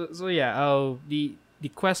 So yeah. The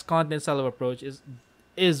quest content style of approach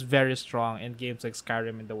is very strong in games like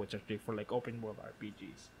Skyrim and The Witcher 3 for like open world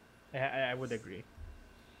RPGs. I would agree.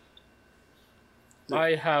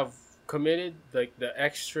 I have committed like the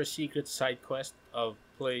extra secret side quest of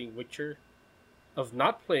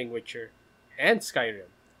not playing Witcher and Skyrim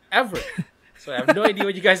ever. So I have no idea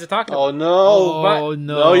what you guys are talking about. Oh no!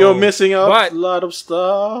 No, you're missing out a lot of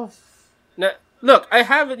stuff. Now, look, I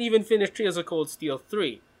haven't even finished Trails of Cold Steel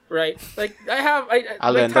 3, right? Like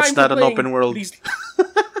Alan, that's not an open world.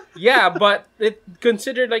 Yeah, but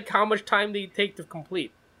consider like how much time they take to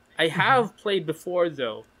complete. I have played before,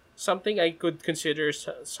 though, something I could consider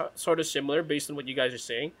sort of similar based on what you guys are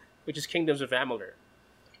saying, which is Kingdoms of Amalur.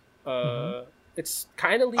 It's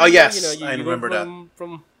kind of linear. Oh yes, I you remember that. You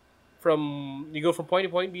go from point to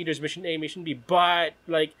point B. There's mission A, mission B, but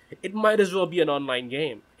like it might as well be an online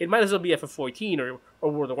game. It might as well be FF14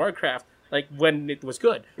 or World of Warcraft, like when it was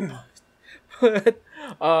good,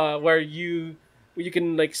 where you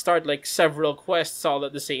can like start like several quests all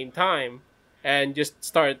at the same time. And just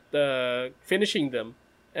start finishing them.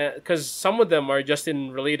 Because some of them are just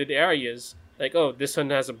in related areas. Like, oh, this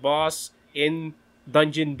one has a boss in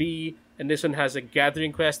Dungeon B, and this one has a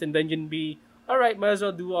gathering quest in Dungeon B. Alright, might as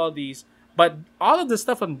well do all these. But all of the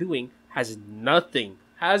stuff I'm doing has nothing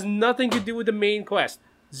to do with the main quest.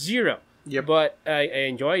 Zero. Yep. But I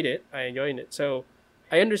enjoyed it. So,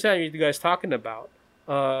 I understand what you guys talking about.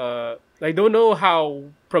 I don't know how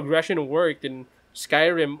progression worked in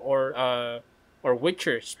Skyrim or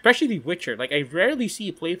Witcher, especially Witcher. Like I rarely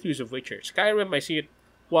see playthroughs of Witcher. Skyrim, I see it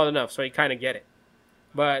well enough, so I kind of get it.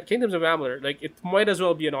 But Kingdoms of Amalur, like it might as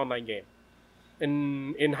well be an online game,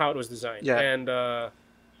 in how it was designed. Yeah. And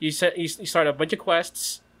you start a bunch of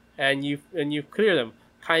quests, and you clear them,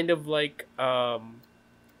 kind of like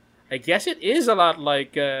I guess it is a lot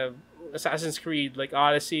like Assassin's Creed, like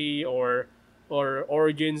Odyssey or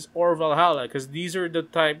Origins or Valhalla, because these are the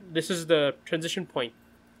time. This is the transition point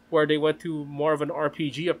where they went to more of an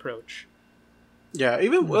RPG approach. Yeah,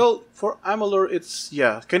 even well for Amalur, it's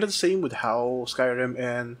kind of the same with how Skyrim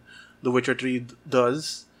and The Witcher 3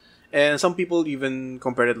 does, and some people even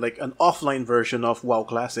compared it like an offline version of WoW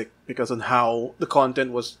Classic because on how the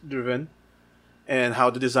content was driven and how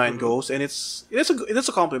the design goes, and it's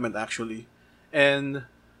a compliment actually, and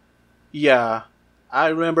yeah. I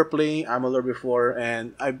remember playing Amalur before,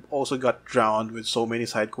 and I also got drowned with so many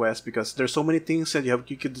side quests because there's so many things that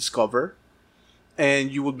you could discover, and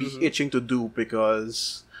you will be itching to do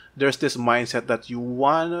because there's this mindset that you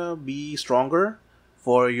wanna be stronger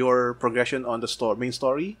for your progression on the main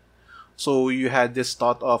story. So you had this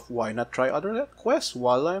thought of why not try other quests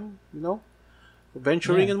while I'm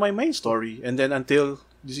venturing in my main story, and then until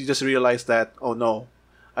you just realize that oh no,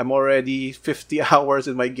 I'm already 50 hours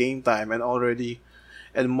in my game time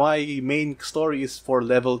and my main story is for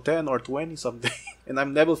level 10 or 20 something and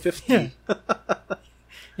I'm level 50.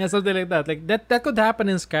 Yeah, something like that. Like that could happen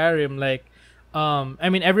in Skyrim. Like, I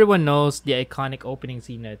mean, everyone knows the iconic opening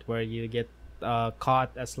scene where you get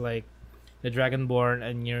caught as like the Dragonborn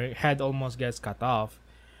and your head almost gets cut off.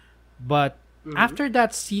 But after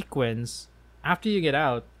that sequence, after you get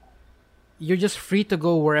out, you're just free to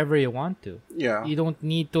go wherever you want to. Yeah. You don't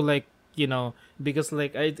need to because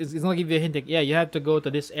like it's gonna give you a hint. Like, you have to go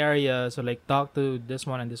to this area, so like talk to this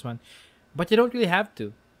one and this one, but you don't really have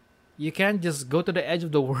to. You can just go to the edge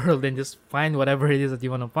of the world and just find whatever it is that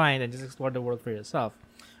you want to find and just explore the world for yourself.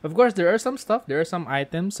 Of course, there are some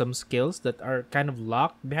items, some skills that are kind of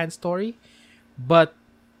locked behind story, but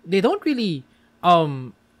they don't really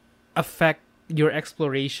affect your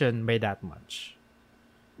exploration by that much.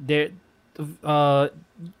 They're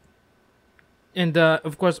and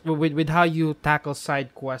of course with how you tackle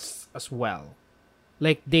side quests as well,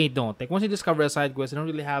 like they don't, like once you discover a side quest, they don't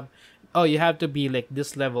really have you have to be like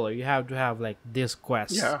this level or you have to have like this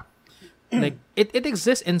quest. Like it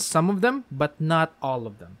exists in some of them but not all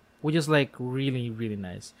of them, which is like really really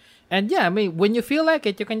nice. And I mean, when you feel like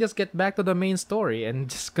it, you can just get back to the main story and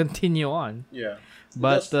just continue on.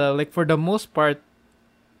 But like for the most part,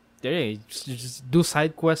 just do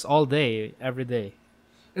side quests all day every day.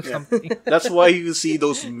 That's why you see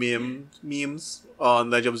those memes on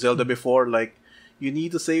Legend of Zelda before, like you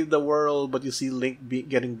need to save the world, but you see Link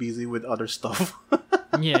getting busy with other stuff.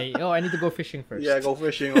 I need to go fishing first. Go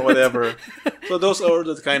fishing or whatever. So those are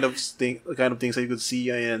the kind of things that you could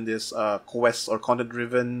see in this quest or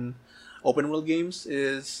content-driven open world games.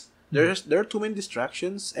 Is there are too many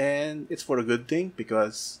distractions, and it's for a good thing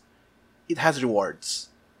because it has rewards.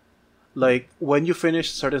 Like when you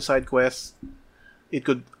finish certain side quests, it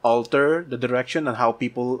could alter the direction and how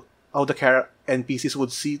the NPCs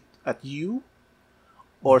would see at you.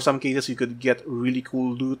 Or some cases, you could get really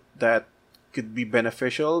cool loot that could be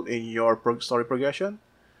beneficial in your story progression.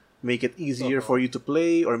 Make it easier for you to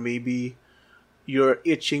play, or maybe you're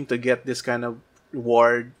itching to get this kind of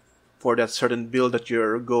reward for that certain build that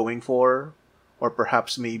you're going for. Or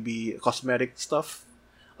perhaps maybe cosmetic stuff.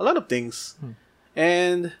 A lot of things.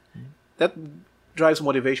 And that drives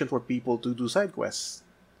motivation for people to do side quests.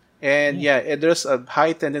 And there's a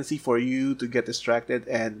high tendency for you to get distracted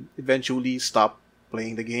and eventually stop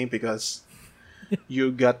playing the game because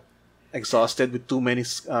you got exhausted with too many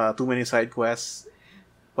side quests.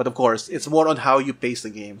 But of course, it's more on how you pace the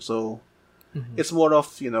game. So it's more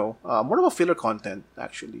of more of a filler content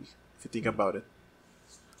actually, if you think about it.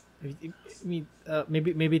 I mean,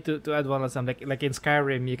 maybe to add one last time, like in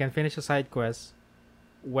Skyrim, you can finish a side quest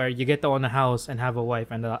where you get to own a house and have a wife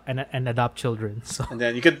and adopt children. So and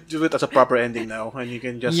then you can do it as a proper ending now, and you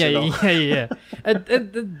can just and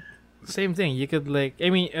same thing. You could like, I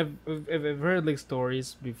mean, I've heard like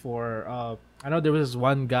stories before. I know there was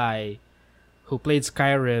one guy who played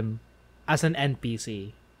Skyrim as an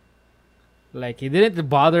NPC. Like he didn't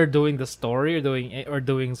bother doing the story or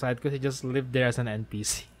doing side quests. He just lived there as an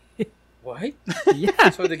NPC. What? Yeah.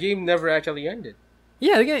 So the game never actually ended.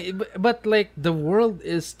 Yeah, again, but like the world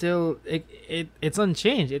is still it's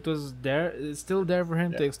unchanged. It was there. It's still there for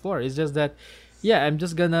him to explore. It's just that yeah, I'm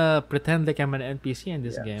just gonna pretend like I'm an NPC in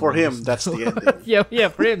this game. For and him, just that's do- the ending. yeah,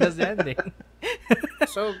 for him, that's the ending.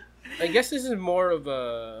 So I guess this is more of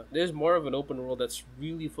a there's more of an open world that's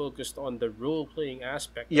really focused on the role playing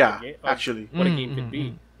aspect of Yeah, the game, of actually. what a game could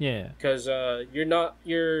be. Yeah. Because you're not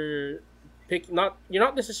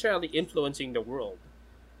necessarily influencing the world.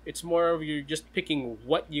 It's more of you're just picking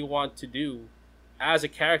what you want to do as a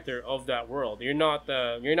character of that world. You're not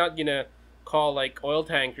gonna call like oil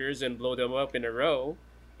tankers and blow them up in a row,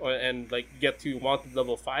 and like get to wanted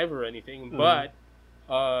level 5 or anything. But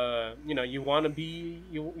you want to be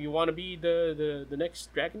you want to be the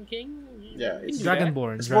next Dragon King. Yeah, You it's can do that.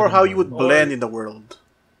 Dragonborn. It's more how you would Or- blend in the world.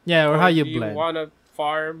 Yeah, or how you do you blend. want to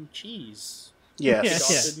farm cheese. Yes. You Yeah. can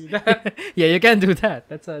also do that. Yeah, you can do that.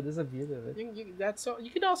 That's a beauty of it. You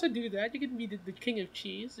can also do that. You can be the king of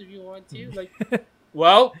cheese if you want to. Like,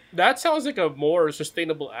 well, that sounds like a more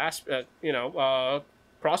sustainable aspect,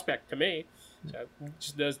 prospect to me. So it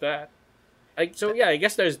just does that. So yeah, I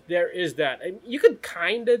guess there is that. You could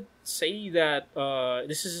kind of say that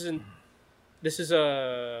this is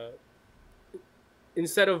a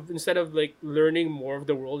instead of like learning more of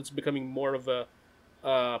the world, it's becoming more of a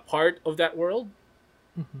part of that world.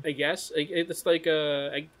 I guess it's like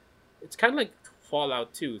it's kind of like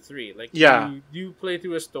Fallout 2, 3. Like you play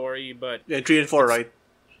through a story, but Yeah, 3 and 4, right?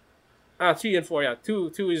 3 and 4, yeah.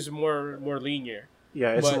 2 is more linear.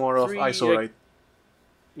 Yeah, it's But more of 3, ISO, like, right?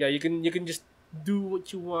 Yeah, you can just do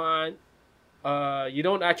what you want. You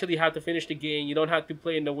don't actually have to finish the game. You don't have to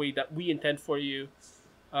play in the way that we intend for you.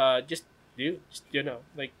 Just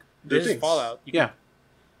like Do this is things. Fallout. Yeah.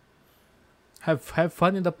 Have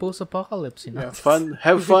fun in the post-apocalypse, you know. Yeah,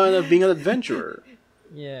 have fun of being an adventurer.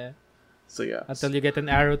 Yeah. So yeah. Until you get an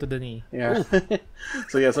arrow to the knee. Yeah.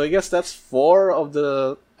 So I guess that's 4 of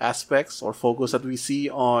the aspects or focus that we see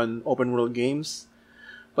on open world games.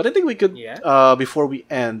 But I think we could, before we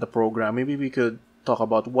end the program, maybe we could talk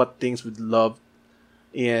about what things we'd love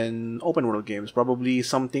in open world games. Probably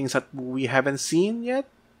some things that we haven't seen yet,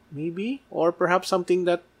 maybe, or perhaps something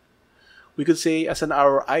that we could say as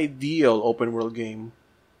our ideal open world game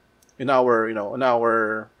in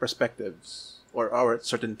our perspectives or our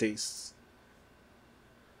certain tastes.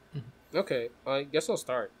 Okay, I guess I'll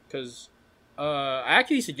start because I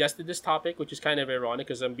actually suggested this topic, which is kind of ironic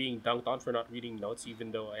because I'm being dunked on for not reading notes,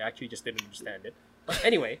 even though I actually just didn't understand it. But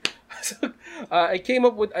anyway, so, I came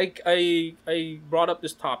up with I brought up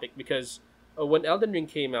this topic because when Elden Ring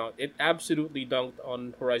came out, it absolutely dunked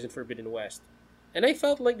on Horizon Forbidden West, and I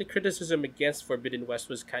felt like the criticism against Forbidden West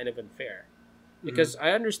was kind of unfair because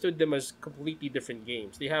I understood them as completely different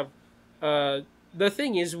games. They have the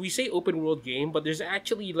thing is, we say open world game, but there's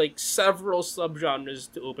actually like several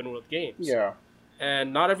subgenres to open world games. Yeah.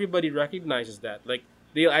 And not everybody recognizes that. Like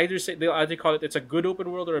they'll either call it it's a good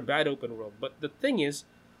open world or a bad open world. But the thing is,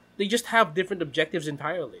 they just have different objectives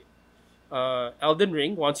entirely. Elden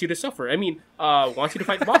Ring wants you to suffer. Wants you to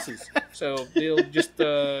fight bosses. So they'll just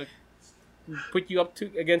put you up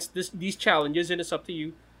to against these challenges, and it's up to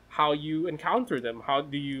you how you encounter them. How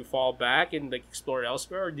do you fall back and like explore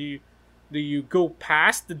elsewhere, or do you go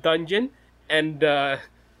past the dungeon and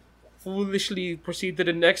foolishly proceed to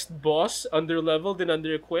the next boss, under-leveled and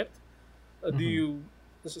under-equipped? Do you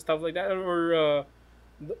stuff like that,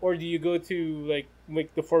 or do you go to like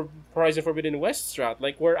make the Horizon Forbidden West route,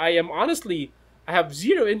 like where I have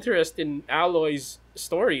zero interest in Aloy's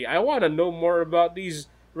story. I want to know more about these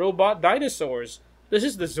robot dinosaurs. This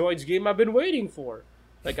is the Zoids game I've been waiting for.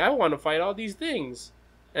 Like I want to fight all these things,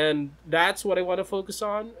 and that's what I want to focus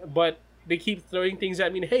on. But they keep throwing things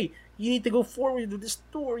at me. And, hey, you need to go forward with the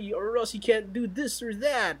story, or else you can't do this or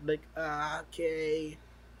that. Like, okay.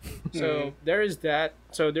 So there is that.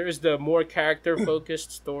 So there is the more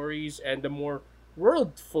character-focused stories and the more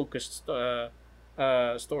world-focused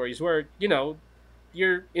stories, where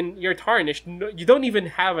you're tarnished. You don't even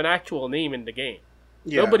have an actual name in the game.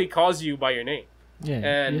 Yeah. Nobody calls you by your name. Yeah,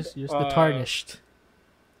 And, you're just the tarnished.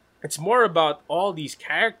 It's more about all these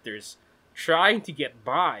characters trying to get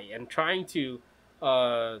by and trying to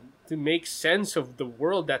make sense of the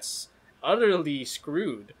world that's utterly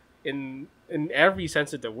screwed in every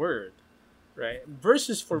sense of the word, right?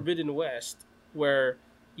 Versus Forbidden West, where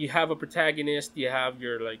you have a protagonist, you have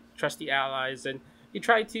your like trusty allies, and you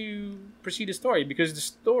try to proceed the story because the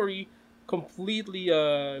story completely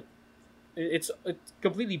it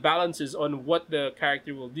completely balances on what the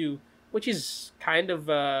character will do, which is kind of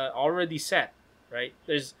already set, right?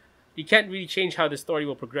 You can't really change how the story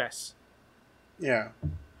will progress. Yeah.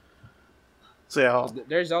 So yeah.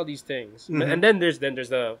 There's all these things, and then there's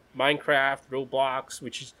the Minecraft, Roblox,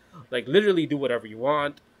 which is like literally do whatever you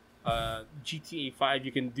want. GTA 5,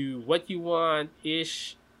 you can do what you want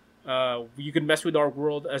ish. You can mess with our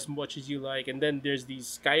world as much as you like, and then there's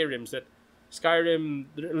these Skyrim,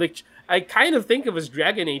 like I kind of think of as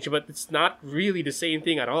Dragon Age, but it's not really the same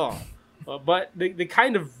thing at all. But they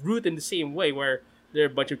kind of root in the same way, where there are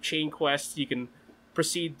a bunch of chain quests. You can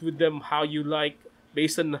proceed with them how you like,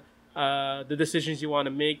 based on the decisions you want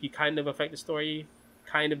to make. You kind of affect the story,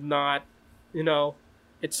 kind of not. You know,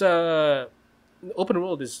 it's a open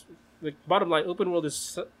world is like bottom line. Open world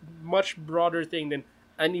is a much broader thing than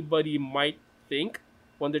anybody might think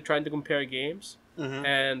when they're trying to compare games.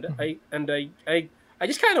 And I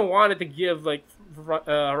just kind of wanted to give like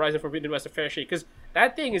Horizon Forbidden West a fair shake, because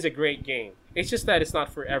that thing is a great game. It's just that it's not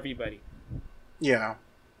for everybody. Yeah.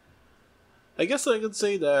 I guess I could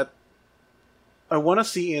say that I want to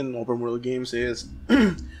see in open world games is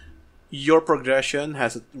your progression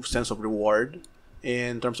has a sense of reward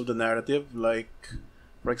in terms of the narrative. Like,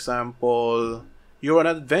 for example, you're an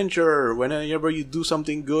adventurer. Whenever you do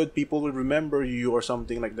something good, people will remember you or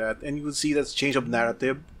something like that. And you will see that change of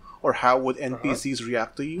narrative or how would NPCs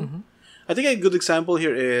react to you. I think a good example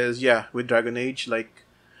here is, with Dragon Age, like,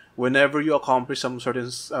 whenever you accomplish some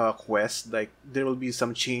certain quest, like, there will be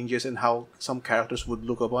some changes in how some characters would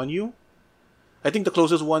look upon you. I think the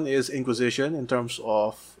closest one is Inquisition in terms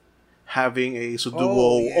of having a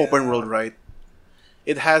Suduo open world, right?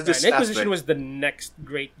 It has this and Inquisition aspect. was the next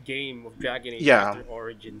great game of Dragon Age Yeah. after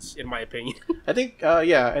Origins, in my opinion. I think,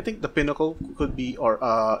 I think the pinnacle could be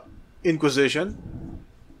Inquisition,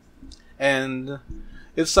 and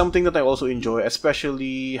it's something that I also enjoy,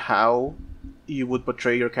 especially how you would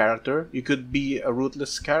portray your character. You could be a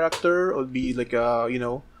ruthless character, or be like a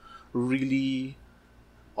really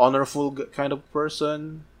honorful kind of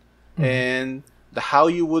person, and how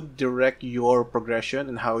you would direct your progression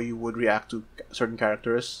and how you would react to certain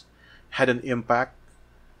characters had an impact,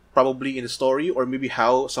 probably in the story, or maybe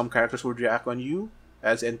how some characters would react on you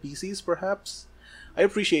as NPCs, perhaps. I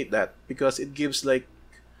appreciate that because it gives like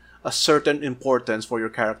a certain importance for your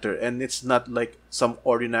character, and it's not like some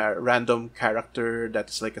ordinary random character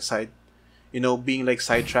that's like a side, being like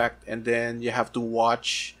sidetracked, and then you have to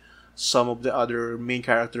watch some of the other main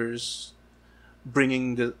characters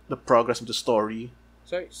bringing the progress of the story.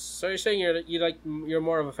 So you're saying you're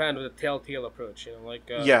more of a fan of the telltale approach, like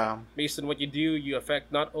based on what you do, you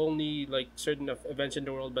affect not only like certain events in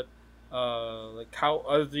the world, but like how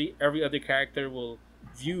every other character will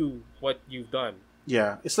view what you've done.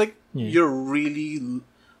 Yeah, it's like you're really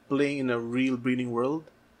playing in a real breeding world.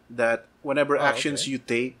 That whenever actions you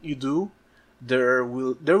do, there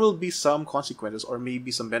will be some consequences or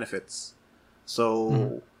maybe some benefits.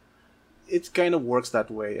 So it kind of works that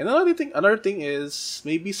way. And another thing is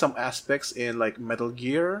maybe some aspects in like Metal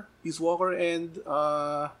Gear, Peace Walker, and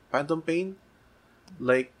Phantom Pain,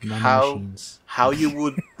 like how you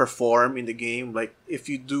would perform in the game. Like if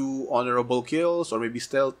you do honorable kills or maybe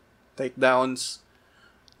stealth takedowns,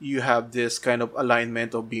 you have this kind of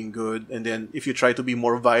alignment of being good. And then if you try to be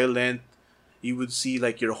more violent, you would see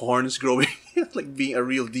like your horns growing, like being a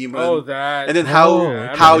real demon. Oh, that. And then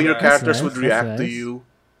how your characters would react to you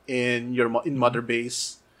in Mother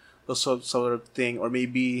Base, those sort of thing. Or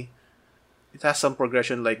maybe it has some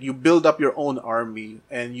progression, like you build up your own army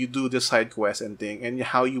and you do the side quest and thing, and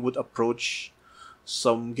how you would approach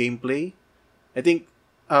some gameplay. I think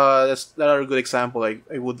that's another good example I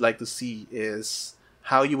would like to see is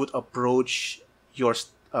how you would approach your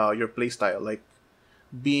play style, like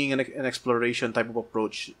being an exploration type of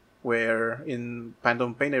approach, where in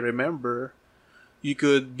Phantom Pain I remember you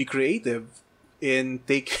could be creative in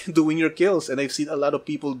doing your kills, and I've seen a lot of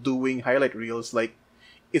people doing highlight reels like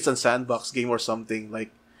it's a sandbox game or something, like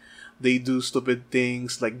they do stupid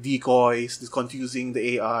things like decoys, confusing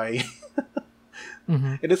the AI.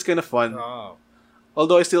 And it's kind of fun.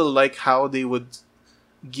 Although I still like how they would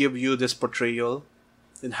give you this portrayal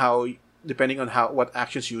and how, depending on what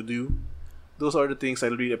actions you do, those are the things I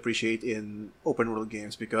really appreciate in open world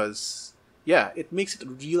games, because it makes it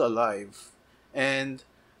real alive, and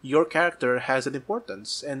your character has an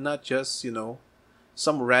importance and not just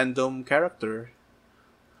some random character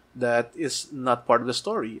that is not part of the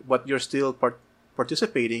story, but you're still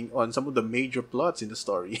participating on some of the major plots in the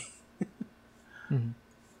story.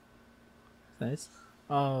 Nice.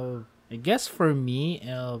 I guess for me,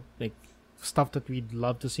 like stuff that we'd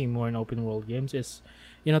love to see more in open world games is,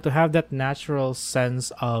 to have that natural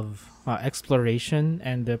sense of exploration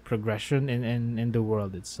and the progression in the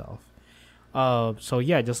world itself.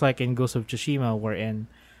 Just like in Ghost of Tsushima, wherein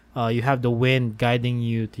you have the wind guiding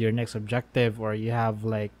you to your next objective, or you have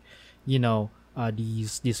like,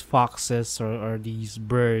 these foxes or these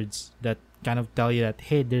birds that kind of tell you that,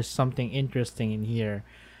 hey, there's something interesting in here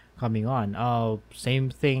coming on. Same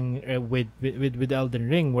thing with Elden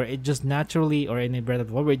Ring, where it just naturally, or in Breath of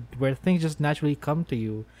the Wild, where things just naturally come to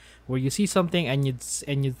you, where you see something and you'd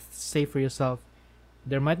say for yourself,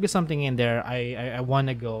 there might be something in there. I want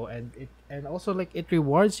to go, and also like it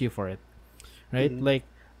rewards you for it, right? Mm-hmm. Like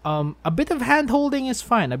a bit of hand holding is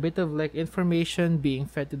fine, a bit of like information being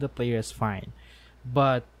fed to the player is fine,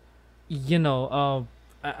 but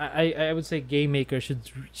I would say game makers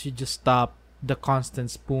should just stop the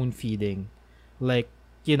constant spoon feeding. Like,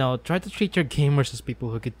 try to treat your gamers as people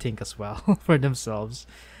who could think as well for themselves.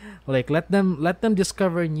 Like let them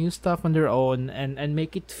discover new stuff on their own and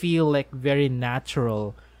make it feel like very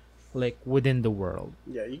natural, like within the world.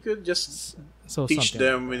 Yeah, you could just So teach something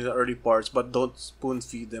them in the early parts, but don't spoon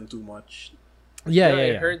feed them too much. yeah.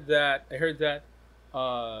 I heard that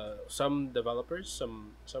some developers,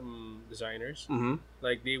 some designers, Mm-hmm.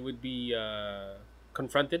 like they would be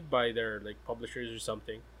confronted by their like publishers or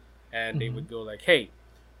something, and they would go like, "Hey,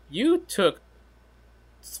 you took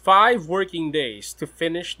 5 working days to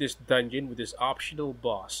finish this dungeon with this optional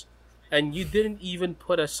boss, and you didn't even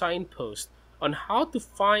put a signpost on how to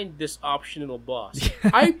find this optional boss.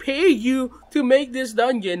 I pay you to make this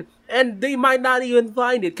dungeon, and they might not even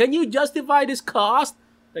find it. Can you justify this cost?"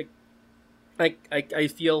 I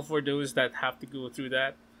feel for those that have to go through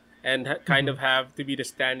that, and kind of have to be the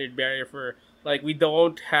standard barrier for, like, we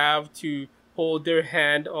don't have to hold their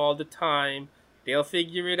hand all the time. They'll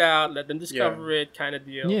figure it out. Let them discover it, kind of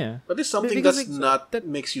deal. Yeah. But it's something Because that's it's- not that-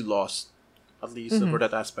 makes you lost, at least for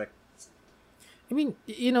that aspect. I mean,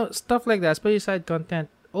 stuff like that, especially side content,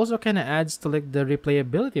 also kind of adds to like the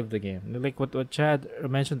replayability of the game. Like what Chad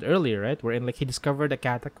mentioned earlier, right? Wherein like he discovered a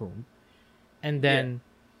catacomb, and then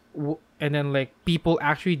like people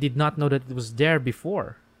actually did not know that it was there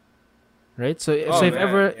before, right? So if man,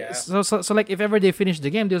 ever yeah. so like if ever they finish the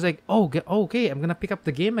game, they was like, okay, I'm gonna pick up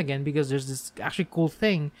the game again because there's this actually cool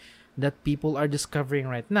thing that people are discovering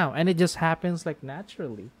right now, and it just happens like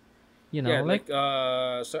naturally. Yeah,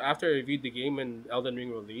 so after I reviewed the game and Elden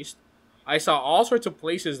Ring released, I saw all sorts of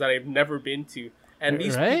places that I've never been to, and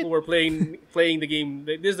these Right? people were playing the game.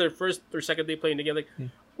 This is their first or second day playing the game. Like,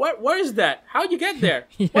 where is that? How'd you get there?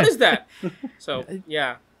 What is that? So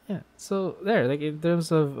yeah, Yeah. So there, like in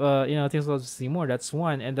terms of things I'll see more. That's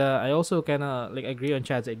one, and I also kind of like agree on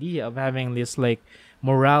Chad's idea of having this like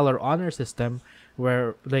morale or honor system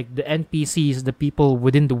where like the NPCs, the people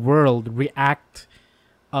within the world, react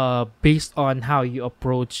based on how you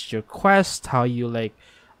approach your quest, how you like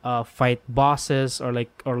fight bosses or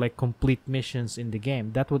complete missions in the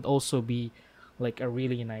game. That would also be like a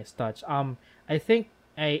really nice touch. I think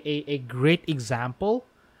a great example,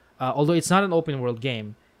 although it's not an open world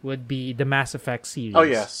game, would be the Mass Effect series. Oh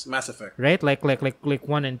yes, Mass Effect. Right? Like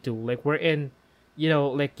 1 and 2. Like we're in,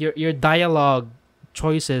 like your dialogue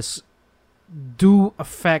choices do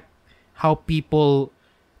affect how people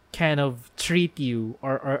kind of treat you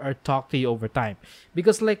or talk to you over time,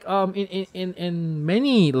 because like in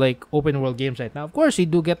many like open world games right now, of course you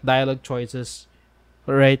do get dialogue choices,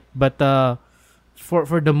 right? But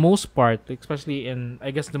for the most part, especially in, I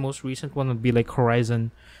guess the most recent one would be like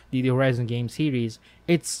Horizon, the Horizon game series,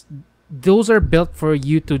 those are built for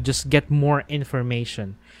you to just get more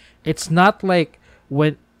information. It's not like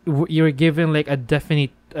when you're given like a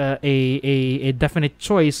definite a definite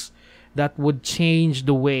choice that would change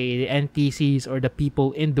the way the NPCs or the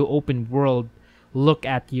people in the open world look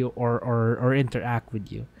at you or interact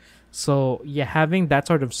with you. So yeah, having that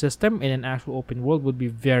sort of system in an actual open world would be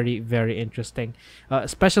very, very interesting,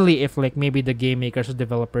 especially if like maybe the game makers or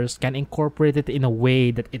developers can incorporate it in a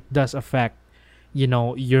way that it does affect,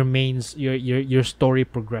 your story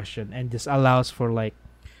progression, and this allows for like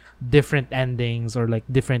different endings or like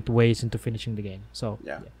different ways into finishing the game. So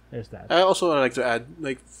Yeah. there's that. I also would like to add,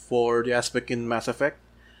 like, for the aspect in Mass Effect,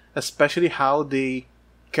 especially how they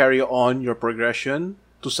carry on your progression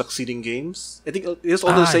to succeeding games. I think it's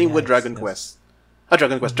also the same with Dragon Quest.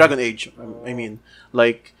 Dragon Age. I mean,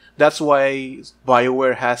 like, that's why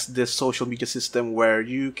BioWare has this social media system where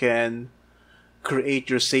you can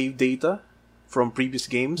create your save data from previous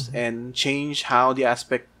games and change how the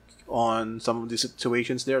aspect on some of the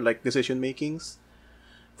situations there, like decision makings.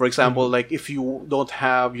 For example, like if you don't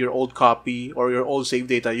have your old copy or your old save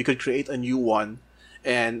data, you could create a new one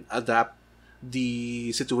and adapt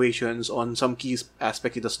the situations on some key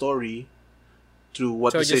aspect in the story to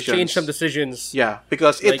what so decisions. just change some decisions. Yeah,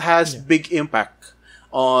 because it Like- has big impact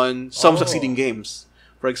on some succeeding games.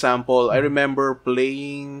 For example, I remember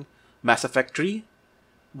playing Mass Effect 3,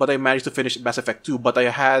 but I managed to finish Mass Effect 2, but I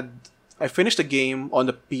had I finished the game on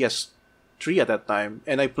the PS3 at that time,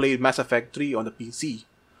 and I played Mass Effect 3 on the PC.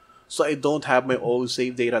 So I don't have my own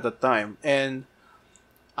save data at that time. And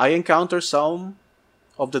I encountered some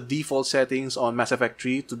of the default settings on Mass Effect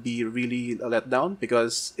 3 to be really a letdown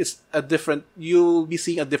because you'll be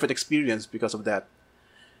seeing a different experience because of that.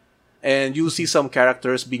 And you'll see some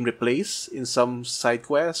characters being replaced in some side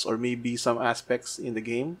quests or maybe some aspects in the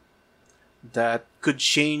game that could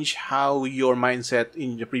change how your mindset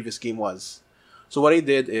in the previous game was. So what I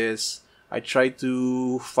did is I tried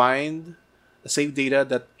to find a save data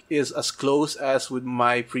that is as close as with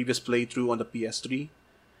my previous playthrough on the PS3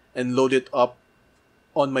 and load it up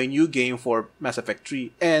on my new game for Mass Effect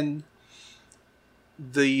 3. And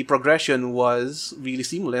the progression was really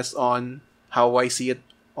seamless on how I see it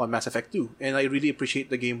on Mass Effect 2. And I really appreciate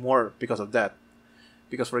the game more because of that.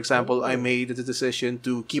 Because, for example, I made the decision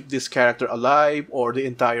to keep this character alive or the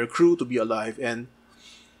entire crew to be alive. And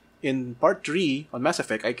in part 3 on Mass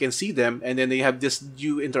Effect, I can see them and then they have this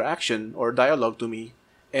new interaction or dialogue to me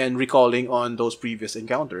and recalling on those previous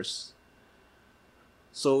encounters.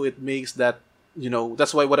 So it makes that,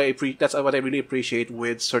 that's what I really appreciate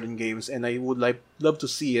with certain games, and I would love to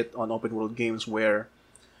see it on open world games where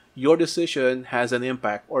your decision has an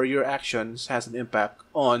impact or your actions has an impact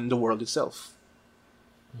on the world itself.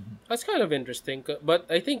 That's kind of interesting, but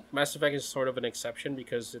I think Mass Effect is sort of an exception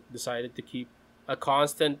because it decided to keep a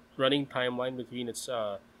constant running timeline between its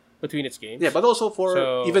games. Yeah, but also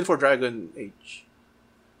even for Dragon Age.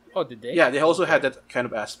 Oh, did they? Yeah, they also had that kind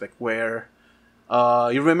of aspect where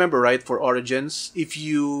you remember, right, for Origins, if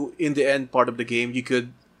you, in the end part of the game, you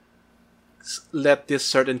could let this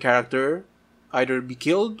certain character either be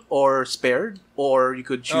killed or spared, or you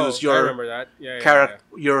could choose I remember that.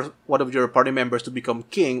 one of your party members to become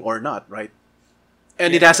king or not, right?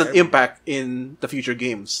 And it has an impact in the future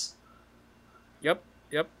games. Yep,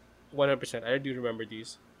 100%. I do remember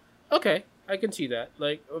these. Okay, I can see that.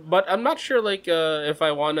 But I'm not sure, if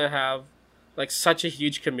I want to have, such a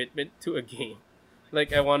huge commitment to a game.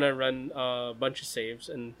 I want to run a bunch of saves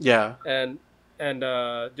and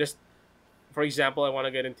just, for example, I want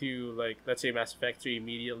to get into let's say Mass Effect 3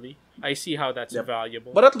 immediately. I see how that's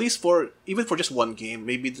valuable. But at least even for just one game,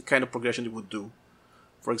 maybe the kind of progression you would do.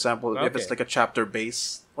 For example, if it's a chapter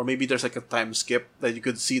base, or maybe there's a time skip that you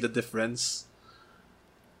could see the difference.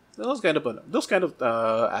 Those kind of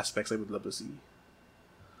aspects I would love to see.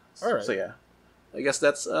 All right. So yeah, I guess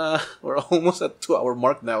that's we're almost at 2-hour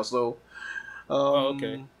mark now. So.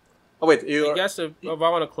 Okay. Oh wait, I guess if I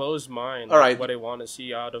want to close mine, all right. What I want to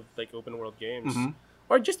see out of open world games, Mm-hmm.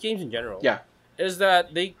 or just games in general, is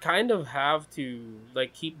that they kind of have to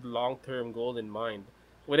keep the long term goal in mind,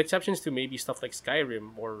 with exceptions to maybe stuff like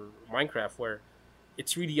Skyrim or Minecraft, where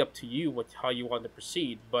it's really up to you how you want to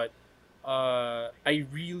proceed. But I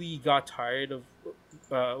really got tired of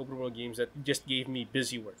open world games that just gave me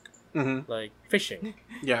busy work, like fishing.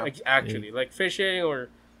 Yeah, actually, like fishing or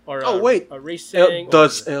racing.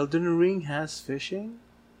 Does Elden Ring has fishing?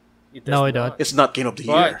 No, I don't. It's not Game of the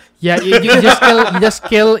Year. Yeah, you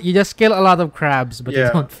just kill a lot of crabs, but you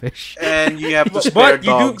don't fish. And you have to spare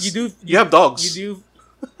dogs. You have dogs. You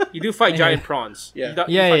do fight giant prawns. Yeah.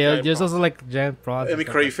 There's also giant prawns. I mean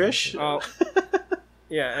crayfish.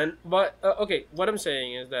 Yeah, but what I'm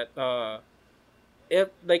saying is that if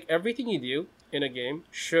everything you do in a game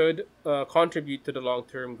should contribute to the long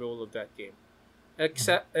term goal of that game.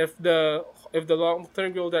 Except if the long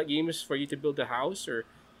term goal of that game is for you to build a house or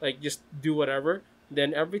just do whatever,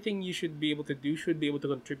 then everything you should be able to do should be able to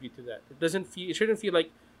contribute to that. It shouldn't feel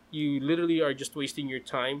like you literally are just wasting your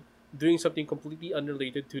time doing something completely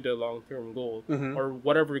unrelated to the long term goal or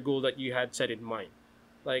whatever goal that you had set in mind.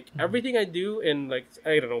 Everything I do in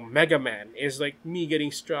I don't know, Mega Man is me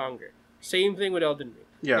getting stronger. Same thing with Elden Ring.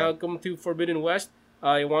 Yeah. Now come to Forbidden West.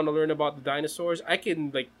 I want to learn about the dinosaurs. I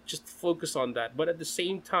can just focus on that, but at the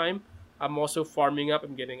same time, I'm also farming up.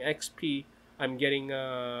 I'm getting XP. I'm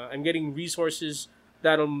getting resources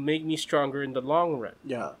that'll make me stronger in the long run.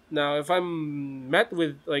 Yeah. Now, if I'm met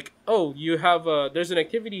with there's an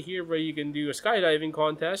activity here where you can do a skydiving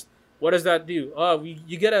contest. What does that do?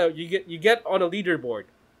 You get on a leaderboard.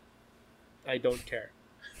 I don't care.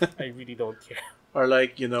 I really don't care. Or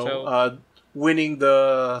winning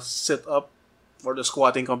the sit up or the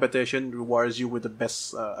squatting competition rewards you with the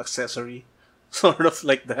best accessory, sort of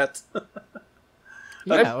like that.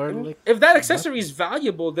 If that accessory is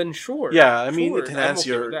valuable, then sure. Yeah, I mean it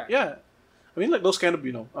enhances okay I mean those kind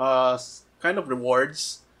of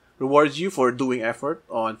rewards you for doing effort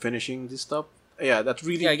on finishing this stuff. Yeah, that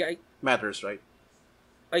really matters, right?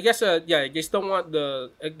 I guess I just don't want the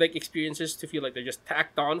experiences to feel like they're just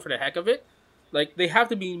tacked on for the heck of it. Like they have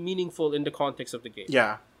to be meaningful in the context of the game.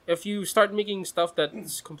 Yeah. If you start making stuff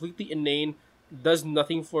that's completely inane, does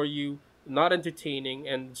nothing for you, not entertaining,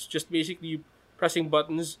 and it's just basically you pressing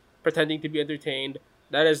buttons, pretending to be entertained,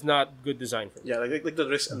 that is not good design for me. Yeah, like the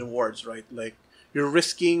risks and rewards, right? Like you're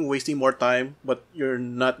risking wasting more time, but you're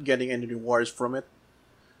not getting any rewards from it.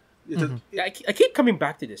 Yeah, I keep coming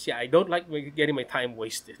back to this. Yeah, I don't like getting my time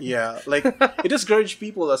wasted. Yeah, like it discourages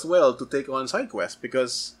people as well to take on side quests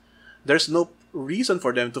because there's no reason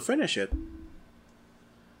for them to finish it.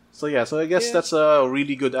 So yeah, so I guess Yeah. that's a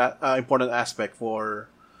really good, important aspect for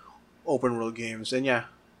open world games, and yeah,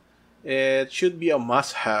 it should be a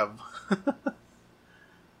must-have.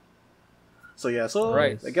 So yeah, so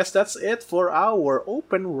Right. I guess that's it for our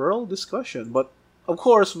open world discussion. But of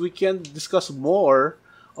course, we can discuss more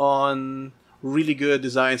on really good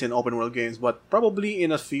designs in open world games, but probably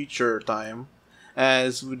in a future time,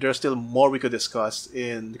 as there's still more we could discuss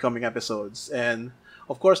in the coming episodes. And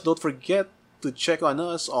of course, don't forget to check on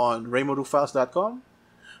us on RaymoDoFiles.com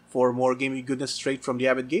for more gaming goodness straight from the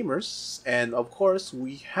avid gamers. And of course,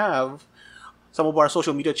 we have some of our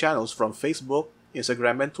social media channels from Facebook,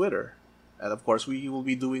 Instagram, and Twitter. And of course, we will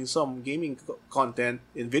be doing some gaming content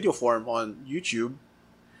in video form on YouTube,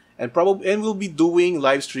 and we'll be doing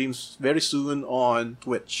live streams very soon on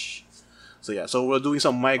Twitch. So yeah, so we're doing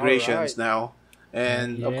some migrations Alright. now,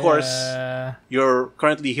 and of course, Yeah. you're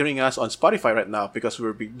currently hearing us on Spotify right now because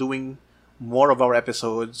we'll be doing more of our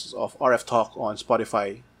episodes of RF Talk on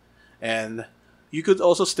Spotify, and you could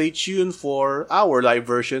also stay tuned for our live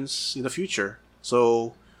versions in the future.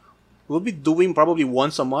 So we'll be doing probably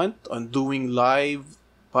once a month on doing live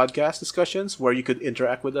podcast discussions where you could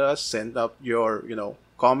interact with us, send up your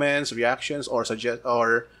comments, reactions, or suggest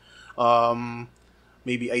or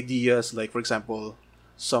maybe ideas, like for example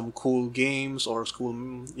some cool games or cool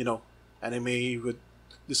anime you would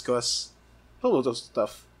discuss, all of those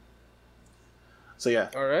stuff. So yeah.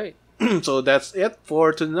 All right. So that's it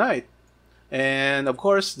for tonight. And of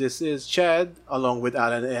course, this is Chad along with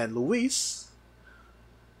Alan and Luis.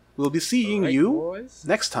 We'll be seeing Alright, you boys.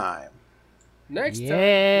 next time. Next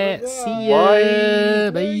Yeah. time. See Bye-bye.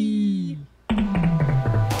 ya. Bye.